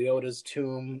Madame Leota's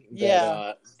tomb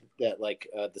that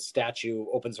the statue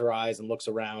opens her eyes and looks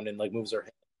around and like moves her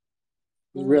head.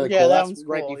 Really cool. That That's one's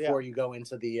right cool, before you go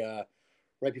into the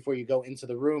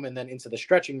room and then into the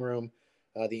stretching room,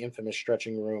 the infamous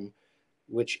stretching room,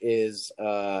 which is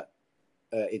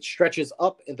it stretches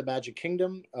up in the Magic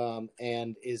Kingdom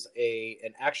and is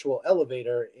an actual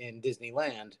elevator in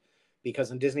Disneyland,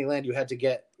 because in Disneyland you had to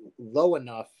get low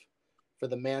enough for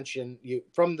the mansion.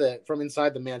 From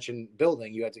inside the mansion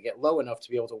building, you had to get low enough to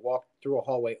be able to walk through a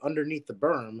hallway underneath the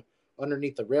berm,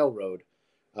 underneath the railroad,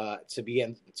 to be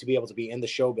able to be in the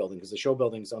show building, because the show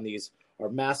buildings on these are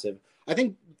massive. I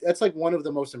think that's like one of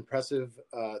the most impressive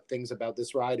things about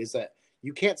this ride is that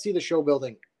you can't see the show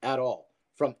building at all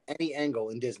from any angle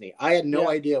in Disney. I had no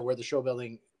idea where the show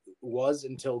building was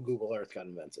until Google Earth got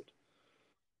invented.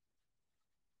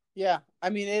 Yeah,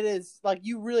 I mean, it is like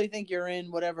you really think you're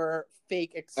in whatever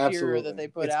fake exterior that they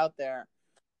put out there,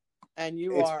 and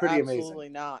it's are pretty absolutely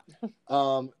amazing.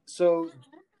 Not. So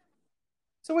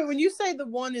wait, when you say the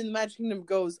one in the Magic Kingdom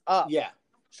goes up,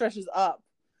 stretches up,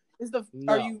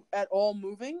 are you at all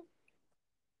moving?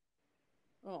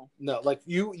 Oh no, like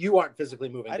you aren't physically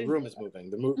moving. The room is moving.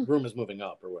 The room is moving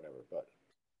up or whatever, but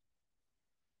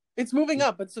it's moving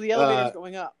up. But so the elevator's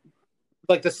going up.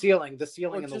 Like the ceiling and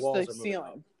the walls are moving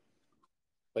up.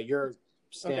 But you're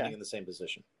standing in the same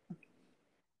position.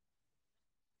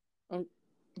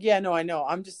 Yeah, no, I know.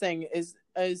 I'm just saying, is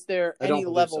there any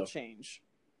level change?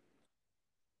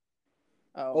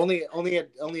 Oh. Only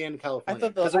in California,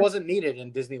 because it wasn't needed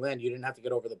in Disneyland. You didn't have to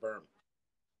get over the berm.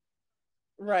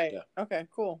 Right. Yeah. Okay.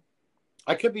 Cool.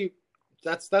 I could be.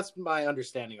 That's my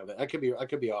understanding of it. I could be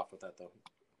off with that though.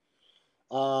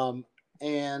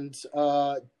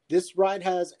 This ride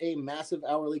has a massive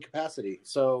hourly capacity.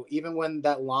 So even when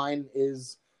that line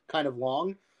is kind of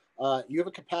long, you have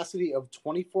a capacity of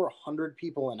 2,400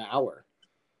 people an hour,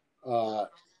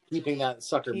 keeping that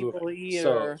sucker moving.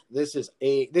 Eater. So this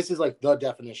is like the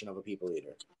definition of a people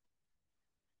eater.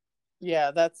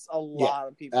 Yeah, that's a lot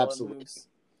of people. Absolutely.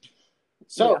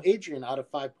 So Adrian, out of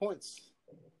 5 points,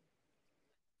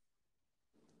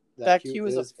 that queue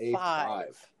is a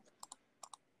 5.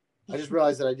 I just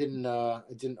realized that I didn't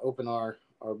open our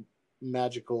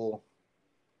magical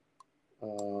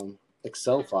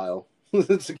Excel file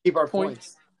to keep our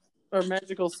points. Our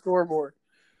magical scoreboard.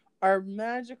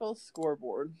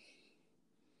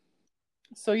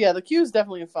 So yeah, the queue is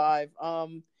definitely a 5.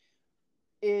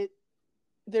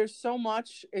 There's so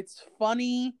much. It's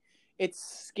funny. It's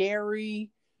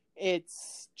scary.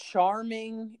 It's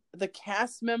charming. The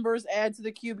cast members add to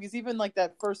the queue, because even like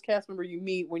that first cast member you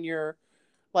meet when you're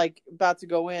like about to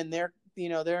go in, they're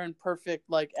in perfect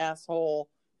like asshole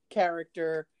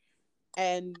character,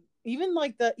 and even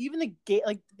the gate,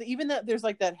 like even that there's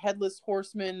like that headless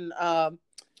horseman,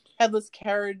 headless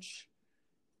carriage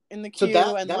in the queue,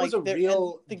 so and that like was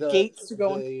the gates to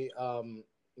go in.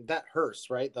 That hearse,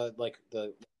 right?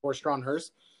 The horse-drawn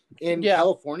hearse in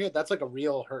California. That's like a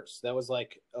real hearse. That was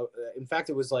like, in fact,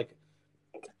 it was like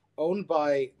owned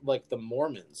by like the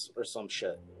Mormons or some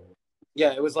shit.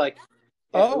 Yeah, it was like.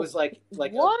 It was like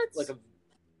what?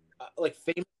 Like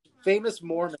famous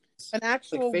Mormons. An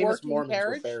actual like famous working Mormons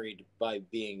carriage? were buried by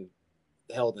being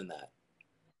held in that.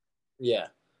 Yeah.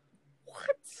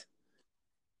 What?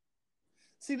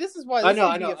 See, this is why this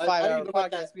could be a 5-hour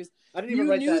podcast, because I didn't even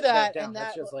write that down. And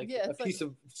that's just like a piece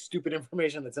of stupid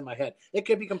information that's in my head. It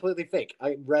could be completely fake.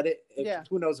 I read it.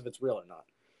 Who knows if it's real or not?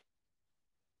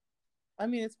 I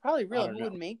mean, it's probably real. Who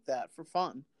would make that for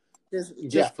fun? Just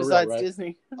for besides real, right?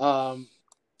 Disney.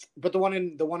 But the one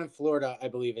in Florida, I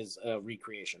believe, is a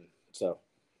recreation. So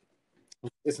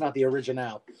it's not the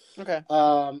original. Okay.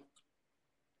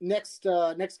 Next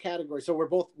category. So we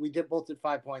both did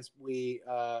 5 points. We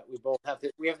both have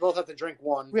to drink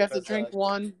one. We have to drink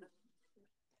one.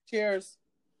 Cheers.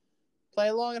 Play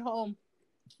along at home.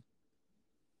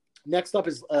 Next up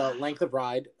is length of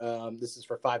ride. This is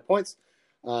for 5 points.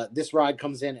 This ride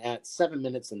comes in at 7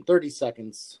 minutes and 30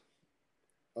 seconds.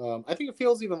 I think it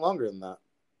feels even longer than that.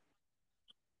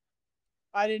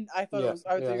 I didn't. I thought it was.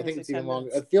 I I think say it's 10 even longer.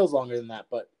 minutes. It feels longer than that,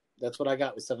 but that's what I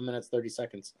got with 7 minutes 30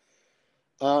 seconds.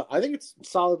 I think it's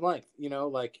solid length.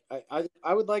 Like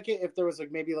I would like it if there was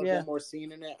like maybe like one more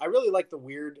scene in it. I really like the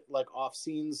weird like off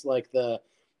scenes, like the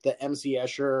MC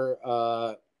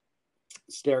Escher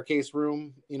staircase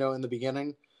room. In the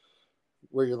beginning,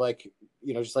 where you're like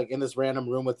just like in this random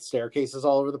room with staircases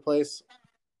all over the place.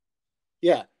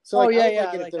 Yeah. So like I would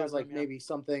like it if there was like maybe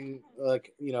something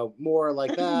like more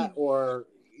like that, or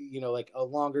like a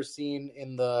longer scene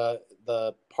in the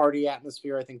party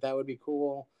atmosphere. I think that would be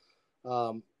cool.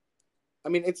 I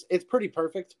mean, it's pretty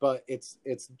perfect, but it's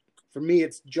for me,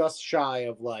 it's just shy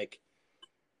of like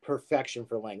perfection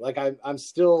for length. Like I'm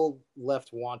still left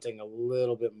wanting a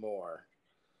little bit more.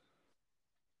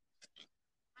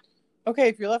 Okay,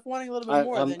 if you're left wanting a little bit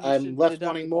more, then I'm left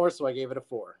wanting more, so I gave it a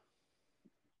 4.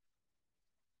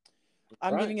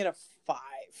 I'm giving it a 5.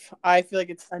 I feel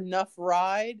like it's enough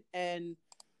ride, and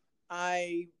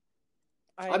I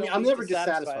mean, I'm never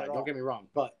dissatisfied. Don't get me wrong,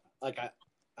 but like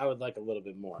I would like a little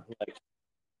bit more. Like,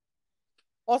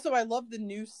 also, I love the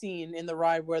new scene in the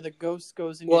ride where the ghost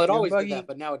goes in. Well, it always did that,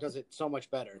 but now it does it so much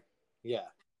better. Yeah.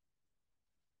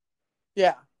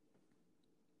 Yeah.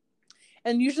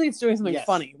 And usually it's doing something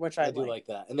funny, which I do like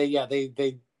that. And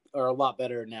they are a lot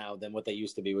better now than what they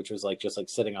used to be, which was like just like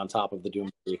sitting on top of the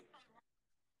doom buggy.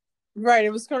 Right.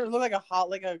 It was kind of look like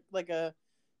a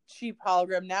cheap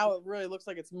hologram. Now it really looks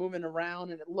like it's moving around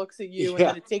and it looks at you and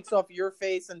then it takes off your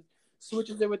face and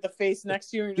switches it with the face next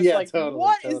to you and you're just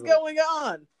what is going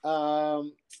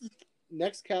on?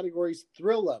 Next category is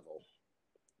thrill level.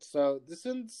 So this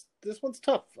one's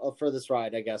tough for this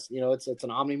ride, I guess. It's an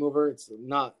omnimover. It's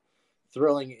not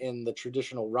thrilling in the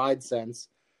traditional ride sense,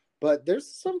 but there's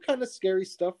some kind of scary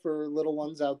stuff for little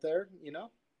ones out there.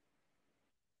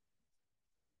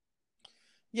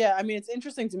 Yeah, I mean, it's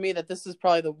interesting to me that this is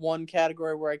probably the one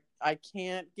category where I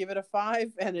can't give it a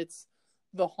 5, and it's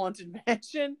the Haunted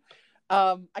Mansion.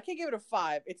 I can't give it a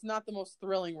 5. It's not the most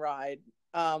thrilling ride.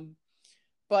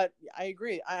 But I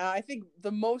agree. I think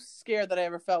the most scared that I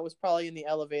ever felt was probably in the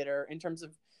elevator in terms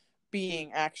of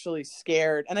being actually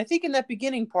scared. And I think in that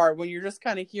beginning part, when you're just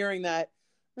kind of hearing that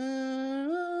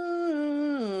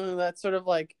sort of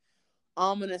like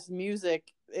ominous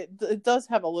music, it does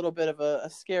have a little bit of a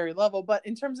scary level. But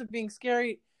in terms of being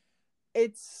scary,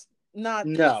 it's not.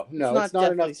 No, it's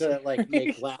not enough to like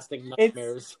make lasting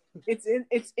nightmares. It's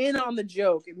in on the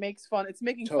joke. It makes fun. It's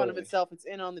making fun of itself. It's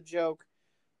in on the joke.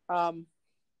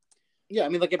 Yeah, I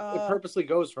mean, like it purposely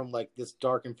goes from like this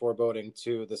dark and foreboding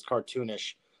to this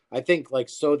cartoonish. I think like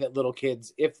so that little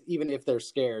kids, even if they're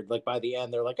scared, like by the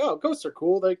end they're like, "Oh, ghosts are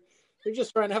cool. Like they're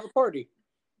just trying to have a party."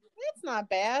 It's not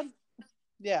bad.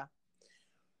 Yeah.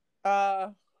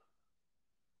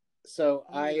 So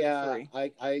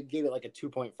I gave it like a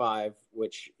 2.5,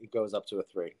 which goes up to a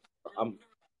 3. I'm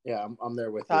there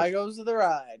with you. Tie goes to the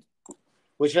ride.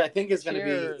 Which I think is going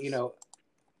to be,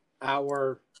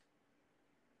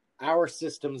 our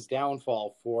system's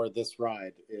downfall for this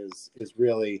ride is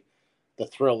really the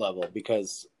thrill level,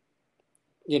 because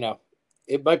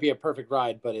it might be a perfect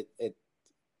ride, but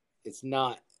it's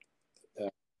not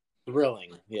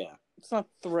thrilling. Yeah, it's not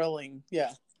thrilling.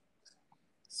 Yeah.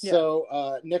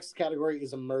 So next category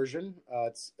is immersion.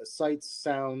 It's sights,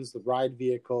 sounds, the ride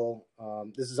vehicle.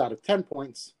 This is out of 10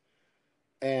 points,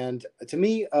 and to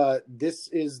me, this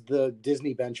is the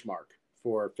Disney benchmark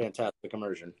for fantastic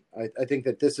immersion. I think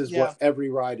that this is what every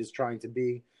ride is trying to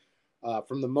be.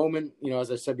 From the moment, as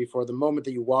I said before, the moment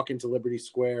that you walk into Liberty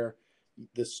Square,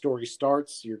 the story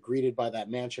starts. You're greeted by that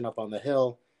mansion up on the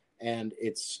hill, and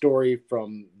it's story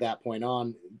from that point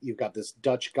on. You've got this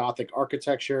Dutch Gothic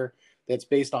architecture that's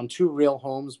based on 2 real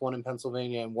homes, one in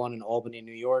Pennsylvania and one in Albany,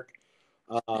 New York.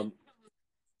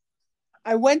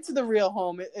 I went to the real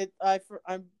home.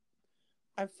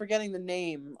 I'm forgetting the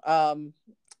name.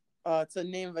 It's a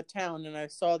name of a town, and I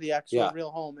saw the actual real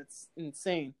home. It's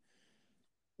insane.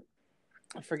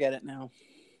 I forget it now.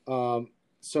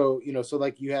 So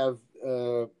like you have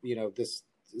this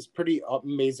pretty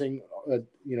amazing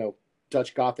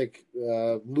Dutch Gothic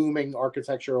looming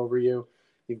architecture over you.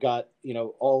 You've got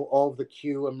all of the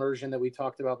queue immersion that we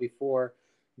talked about before.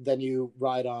 Then you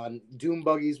ride on doom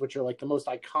buggies, which are like the most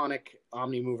iconic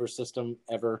omnimover system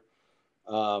ever.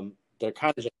 They're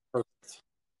kind of just perfect.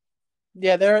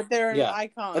 Yeah, they're an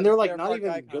icon, and they're like not even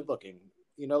icon. Good looking.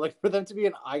 Like for them to be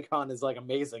an icon is like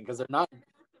amazing because they're not.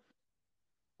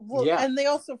 Well, and they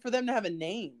also, for them to have a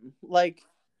name, like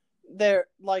they're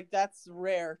like, that's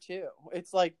rare too.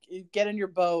 It's like get in your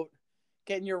boat,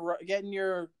 get in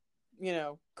your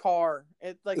car.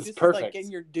 It's like this perfect. Is like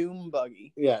getting your doom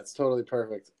buggy. Yeah, it's totally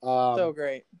perfect. So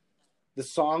great. The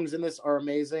songs in this are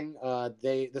amazing.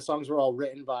 The songs were all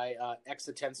written by X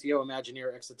Atencio,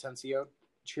 Imagineer X Atencio.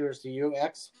 Cheers to you,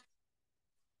 X.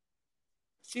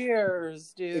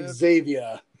 Cheers, dude.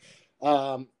 Xavier.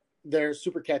 They're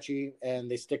super catchy and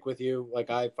they stick with you. Like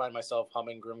I find myself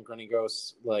humming Grim Grinny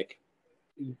Ghosts like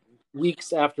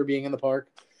weeks after being in the park.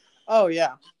 Oh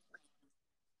yeah.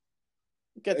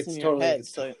 It gets It's in your totally, head. it's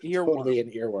So totally an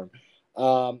earworm.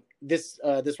 This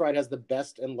ride has the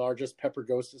best and largest Pepper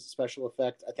Ghost special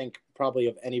effect, I think, probably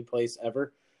of any place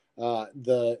ever.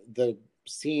 The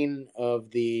scene of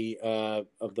the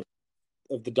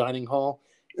dining hall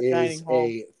is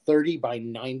a 30 by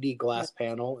 90 glass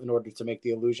panel in order to make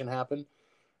the illusion happen.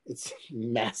 It's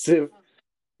massive.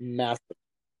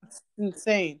 It's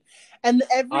insane. And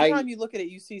every time you look at it,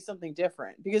 you see something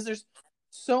different because there's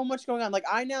so much going on. Like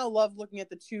I now love looking at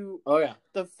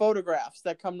the photographs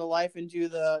that come to life and do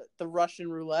the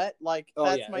Russian roulette. Like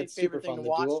that's my favorite thing to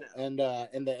watch now.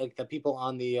 And the people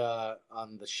on the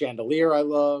chandelier I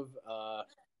love.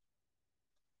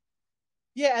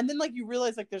 Yeah, and then like you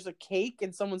realize like there's a cake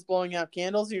and someone's blowing out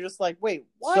candles. And you're just like, wait,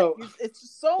 what? So it's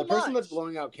just so the person much. that's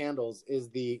blowing out candles is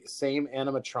the same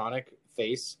animatronic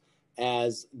face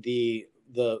as the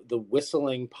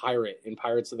whistling pirate in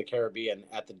Pirates of the Caribbean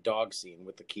at the dog scene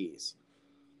with the keys.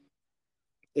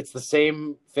 It's the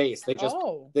same face. They just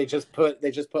put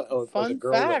a, fun like a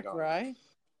girl fact, wig on. Right?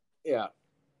 Yeah,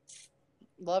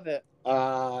 love it.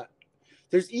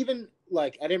 There's even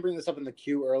like I didn't bring this up in the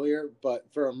queue earlier, but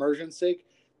for immersion's sake,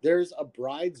 there's a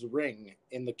bride's ring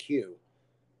in the queue.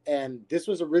 And this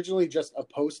was originally just a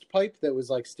post pipe that was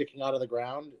like sticking out of the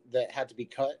ground that had to be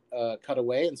cut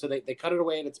away. And so they cut it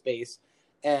away at its base.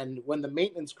 And when the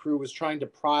maintenance crew was trying to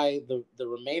pry the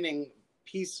remaining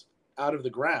piece out of the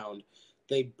ground,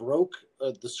 they broke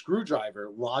the screwdriver,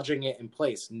 lodging it in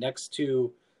place next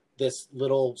to this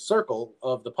little circle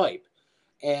of the pipe.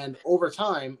 And over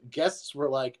time, guests were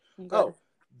like, oh,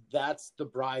 that's the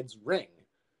bride's ring.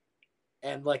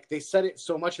 And like they said it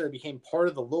so much that it became part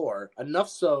of the lore, enough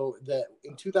so that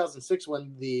in 2006,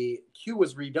 when the queue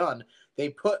was redone, they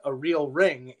put a real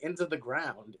ring into the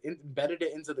ground, embedded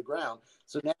it into the ground.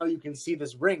 So now you can see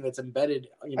this ring that's embedded,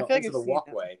 into the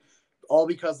walkway. All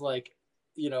because like,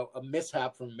 a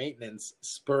mishap from maintenance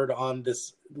spurred on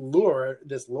this lore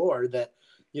that,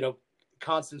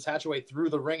 Constance Hatchaway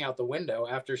threw the ring out the window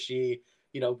after she,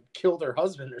 killed her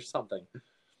husband or something.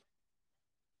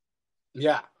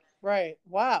 Yeah. Right.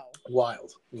 Wow.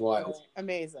 Wild.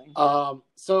 Amazing.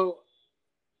 So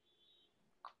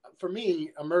for me,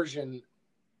 immersion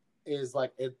is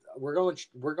like it. We're going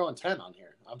 10 on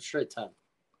here. I'm straight 10.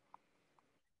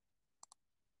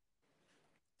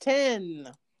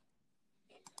 10.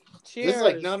 Cheers. This is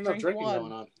like not enough drinking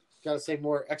going on. Got to say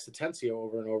more Existencio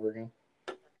over and over again.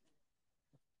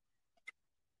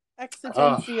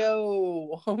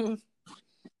 Existencio.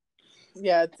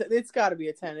 Yeah, it's got to be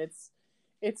a 10.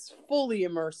 It's fully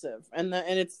immersive, and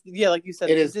it's like you said,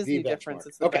 it's the Disney difference.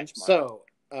 It's the benchmark. So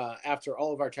after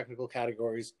all of our technical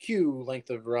categories, queue,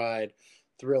 length of ride,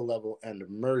 thrill level, and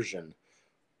immersion,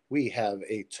 we have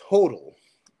a total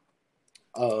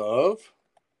of.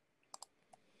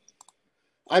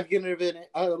 I've given it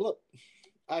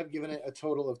a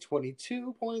total of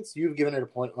 22 points. You've given it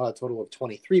a total of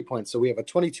 23 points. So we have a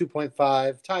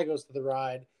 22.5. Tie goes to the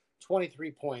ride.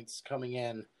 23 points coming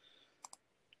in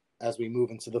as we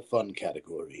move into the fun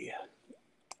category.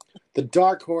 The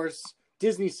dark horse,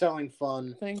 Disney selling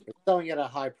fun. They're selling at a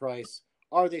high price.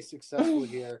 Are they successful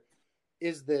here?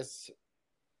 Is this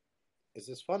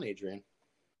fun, Adrian?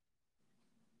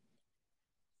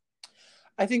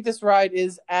 I think this ride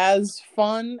is as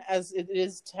fun as it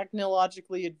is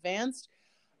technologically advanced.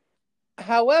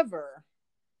 However,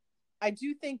 I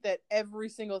do think that every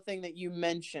single thing that you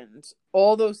mentioned,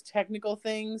 all those technical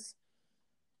things,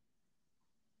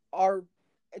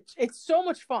 it's so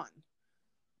much fun.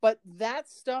 But that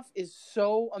stuff is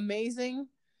so amazing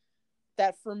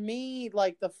that for me,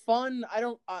 like the fun,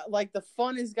 the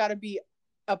fun has got to be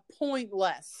a point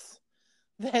less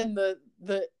than the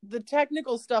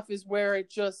technical stuff is where it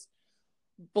just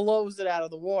blows it out of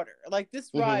the water. Like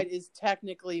this ride is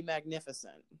technically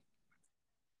magnificent.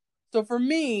 So for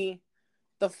me,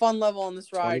 the fun level on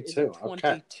this ride is 22.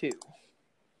 Okay.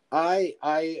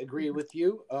 I agree with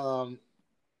you.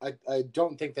 I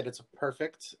don't think that it's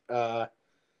perfect,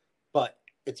 but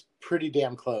it's pretty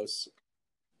damn close.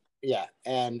 Yeah,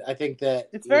 and I think that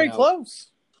it's very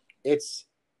close. It's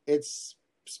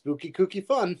spooky, kooky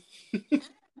fun,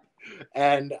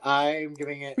 and I'm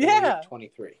giving it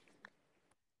 23.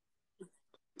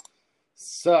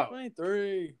 So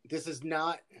 23. This is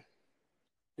not.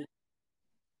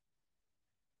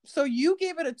 So you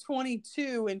gave it a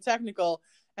 22 in technical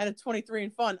and a 23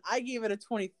 in fun. I gave it a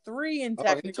 23 in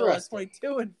technical and a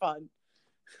 22 in fun.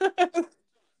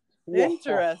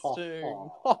 Interesting.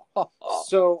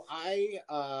 So I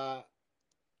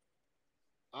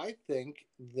think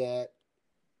that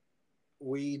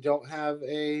we don't have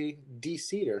a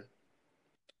de-seater.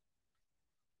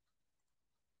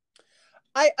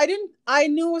 I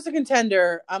knew it was a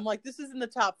contender. I'm like, this is in the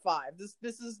top 5.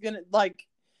 This is gonna, like,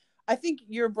 I think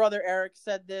your brother Eric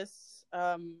said this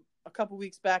a couple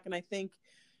weeks back, and I think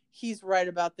he's right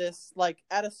about this. Like,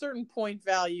 at a certain point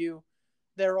value,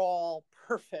 they're all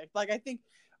perfect. Like, I think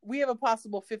we have a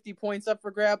possible 50 points up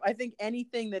for grab. I think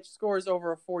anything that scores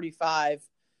over a 45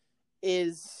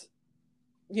 is,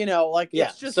 like,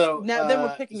 it's just, so now then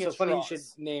we're picking so at funny straws. you should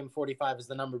name 45 as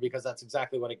the number, because that's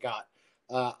exactly what it got.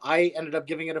 I ended up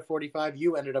giving it a 45.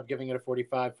 You ended up giving it a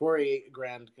 45 for a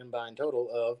grand combined total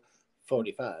of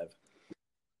 45.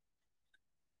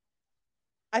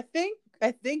 I think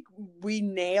we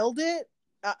nailed it.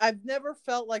 I've never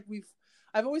felt like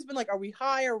I've always been like, are we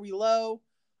high? Are we low?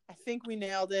 I think we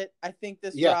nailed it. I think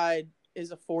this ride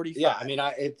is a 45. Yeah, I mean,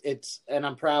 it's and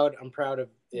I'm proud of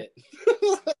it.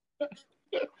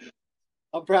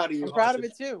 I'm proud of you. I'm proud of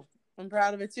it too. I'm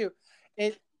proud of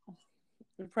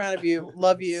you.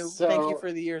 Love you. Thank you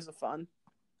for the years of fun.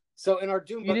 So in our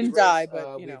Doom Buggy didn't race, die,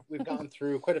 but we've gone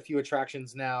through quite a few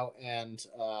attractions now, and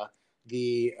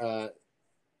the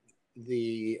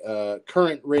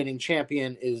current reigning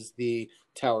champion is the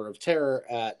Tower of Terror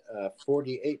at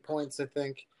 48 points, I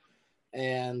think,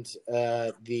 and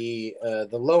the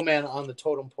low man on the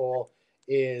totem pole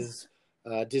is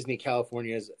Disney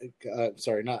California's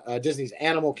Disney's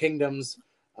Animal Kingdom's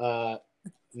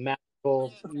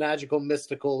magical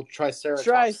mystical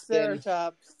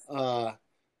Triceratops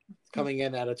coming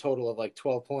in at a total of like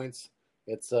 12 points.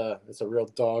 It's a real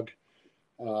dog.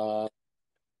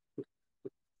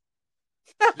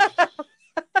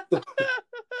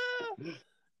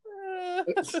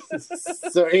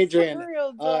 So Adrian,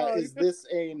 is this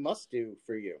a must-do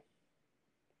for you?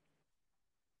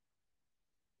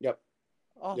 Yep.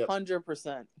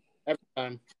 100%. Every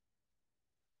time.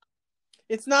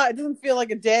 It's not. It doesn't feel like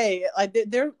a day. I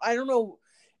don't know.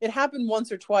 It happened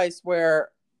once or twice where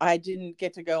I didn't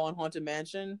get to go on Haunted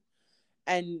Mansion,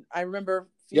 and I remember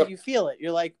you feel it.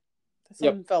 You're like,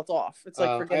 something felt off. It's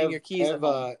like forgetting your keys at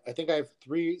home. I think I have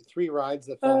three rides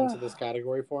that fall into this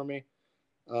category for me,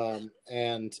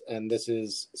 and this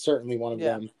is certainly one of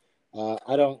them.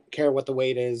 I don't care what the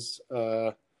wait is.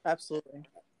 Absolutely.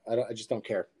 I just don't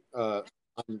care.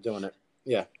 I'm doing it.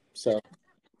 Yeah. So.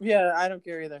 Yeah, I don't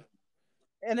care either.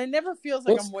 And it never feels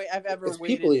like I've ever waited.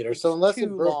 People Eater, so unless it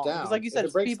broke down, like you said, if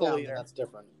it breaks People down, Eater. then that's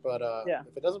different. But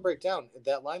if it doesn't break down,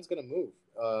 that line's going to move.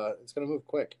 It's going to move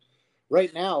quick.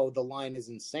 Right now, the line is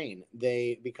insane.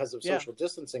 Because of social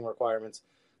distancing requirements,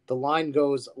 the line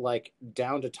goes like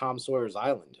down to Tom Sawyer's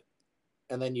Island,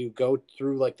 and then you go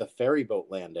through like the ferry boat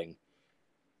landing,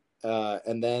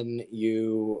 and then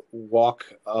you walk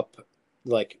up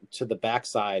like to the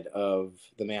backside of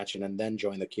the mansion, and then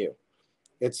join the queue.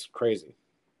 It's crazy.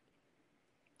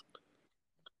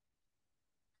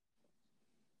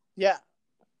 Yeah.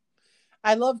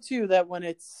 I love too that when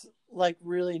it's like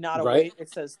really not a wait, it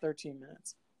says 13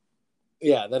 minutes.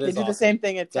 Yeah, that is They do the same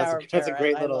thing at Tower of Terror. That's a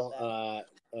great little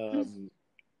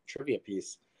trivia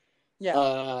piece.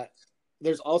 Yeah.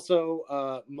 There's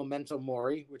also Memento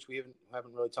Mori, which we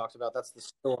haven't really talked about. That's the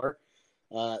store.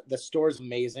 The store's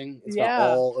amazing. It's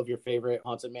got all of your favorite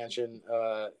Haunted Mansion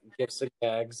gifts and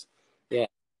gags. Yeah.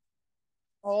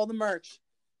 All the merch.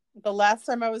 The last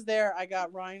time I was there, I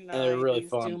got Ryan and they're really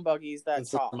fun. Doom buggies that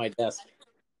talk. On my desk.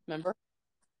 Remember?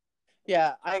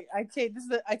 Yeah, I take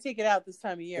it out this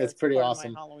time of year. It's pretty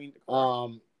awesome. My Halloween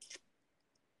decor.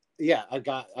 Yeah, I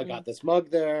got this mug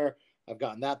there. I've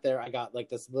gotten that there. I got like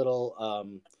this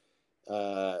little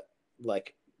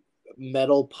like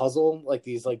metal puzzle, like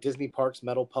these like Disney Parks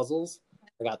metal puzzles.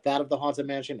 I got that of the Haunted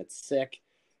Mansion. It's sick.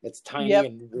 It's tiny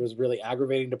and it was really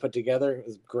aggravating to put together. It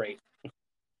was great.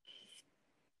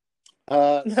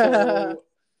 So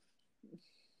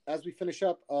as we finish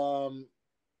up,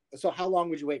 so how long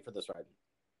would you wait for this ride?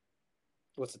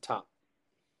 What's the top?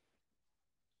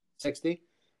 60?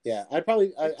 Yeah, I'd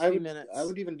probably I would minutes. I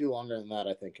would even do longer than that,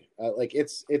 I think. Like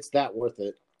it's that worth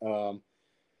it.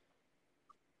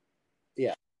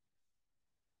 Yeah.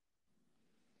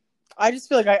 I just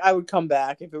feel like I would come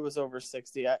back if it was over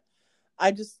 60.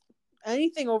 I just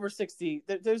anything over 60,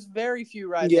 there's very few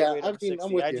rides that wait over 60.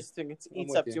 I'm with you. I just think it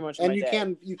eats up too much of and my you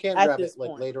day. You can grab it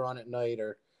like later on at night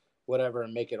or whatever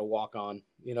and make it a walk on.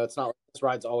 It's not like this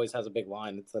ride always has a big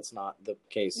line. That's not the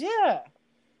case. Yeah.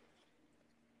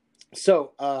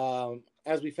 So,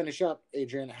 as we finish up,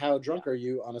 Adrian, how drunk are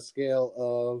you on a scale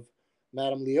of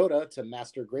Madame Leota to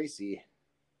Master Gracie?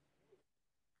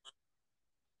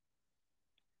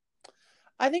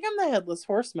 I think I'm the headless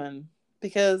horseman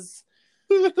because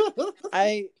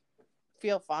I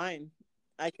feel fine.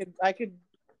 I could, I could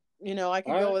All go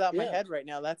right, without my yeah. head right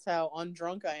now. That's how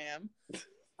undrunk I am.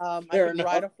 I Fair could enough.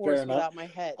 ride a Fair horse enough. without my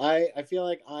head. I feel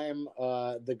like I'm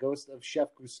the ghost of Chef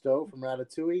Cousteau from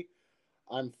Ratatouille.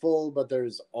 I'm full, but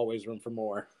there's always room for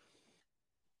more.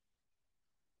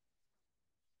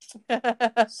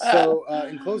 So,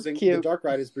 in closing, The Cute. Dark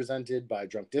Ride is presented by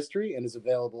Drunk Distry and is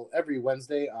available every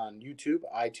Wednesday on YouTube,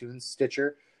 iTunes,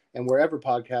 Stitcher, and wherever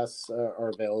podcasts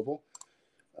are available.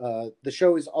 The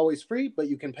show is always free, but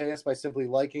you can pay us by simply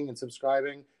liking and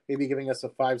subscribing, maybe giving us a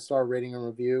 5-star rating and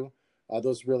review.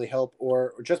 Those really help,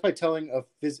 or just by telling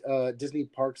a Disney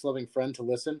Parks loving friend to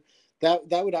listen. That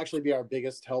would actually be our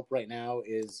biggest help right now.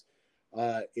 Is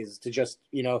to just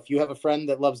if you have a friend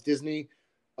that loves Disney,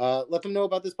 let them know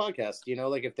about this podcast.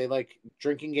 Like if they like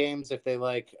drinking games, if they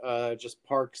like just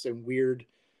parks and weird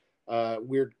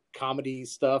comedy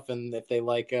stuff, and if they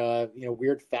like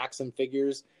weird facts and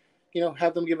figures,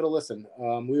 have them give it a listen.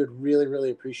 We would really,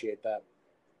 really appreciate that.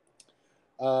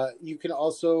 You can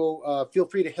also feel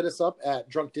free to hit us up at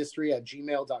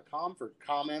drunkdistory@gmail.com for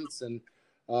comments, and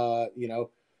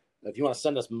if you want to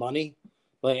send us money,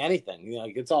 like anything,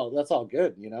 that's all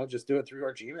good. Just do it through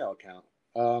our Gmail account.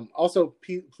 Also,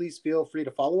 please feel free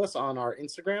to follow us on our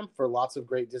Instagram for lots of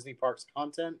great Disney Parks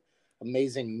content,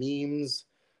 amazing memes,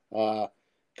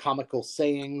 comical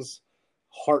sayings,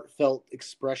 heartfelt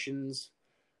expressions.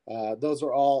 Those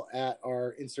are all at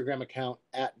our Instagram account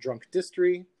at Drunk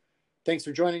Distry. Thanks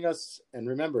for joining us, and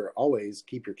remember, always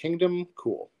keep your kingdom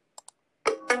cool.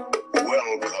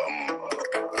 Welcome.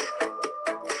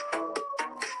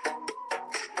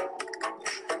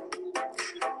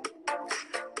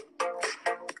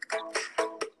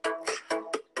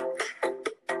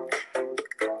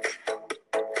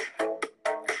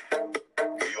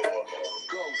 Your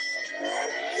ghost.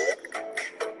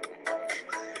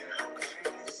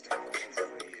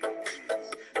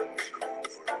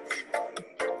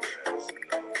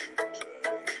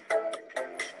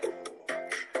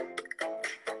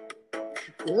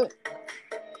 Good.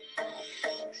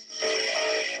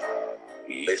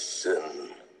 Listen.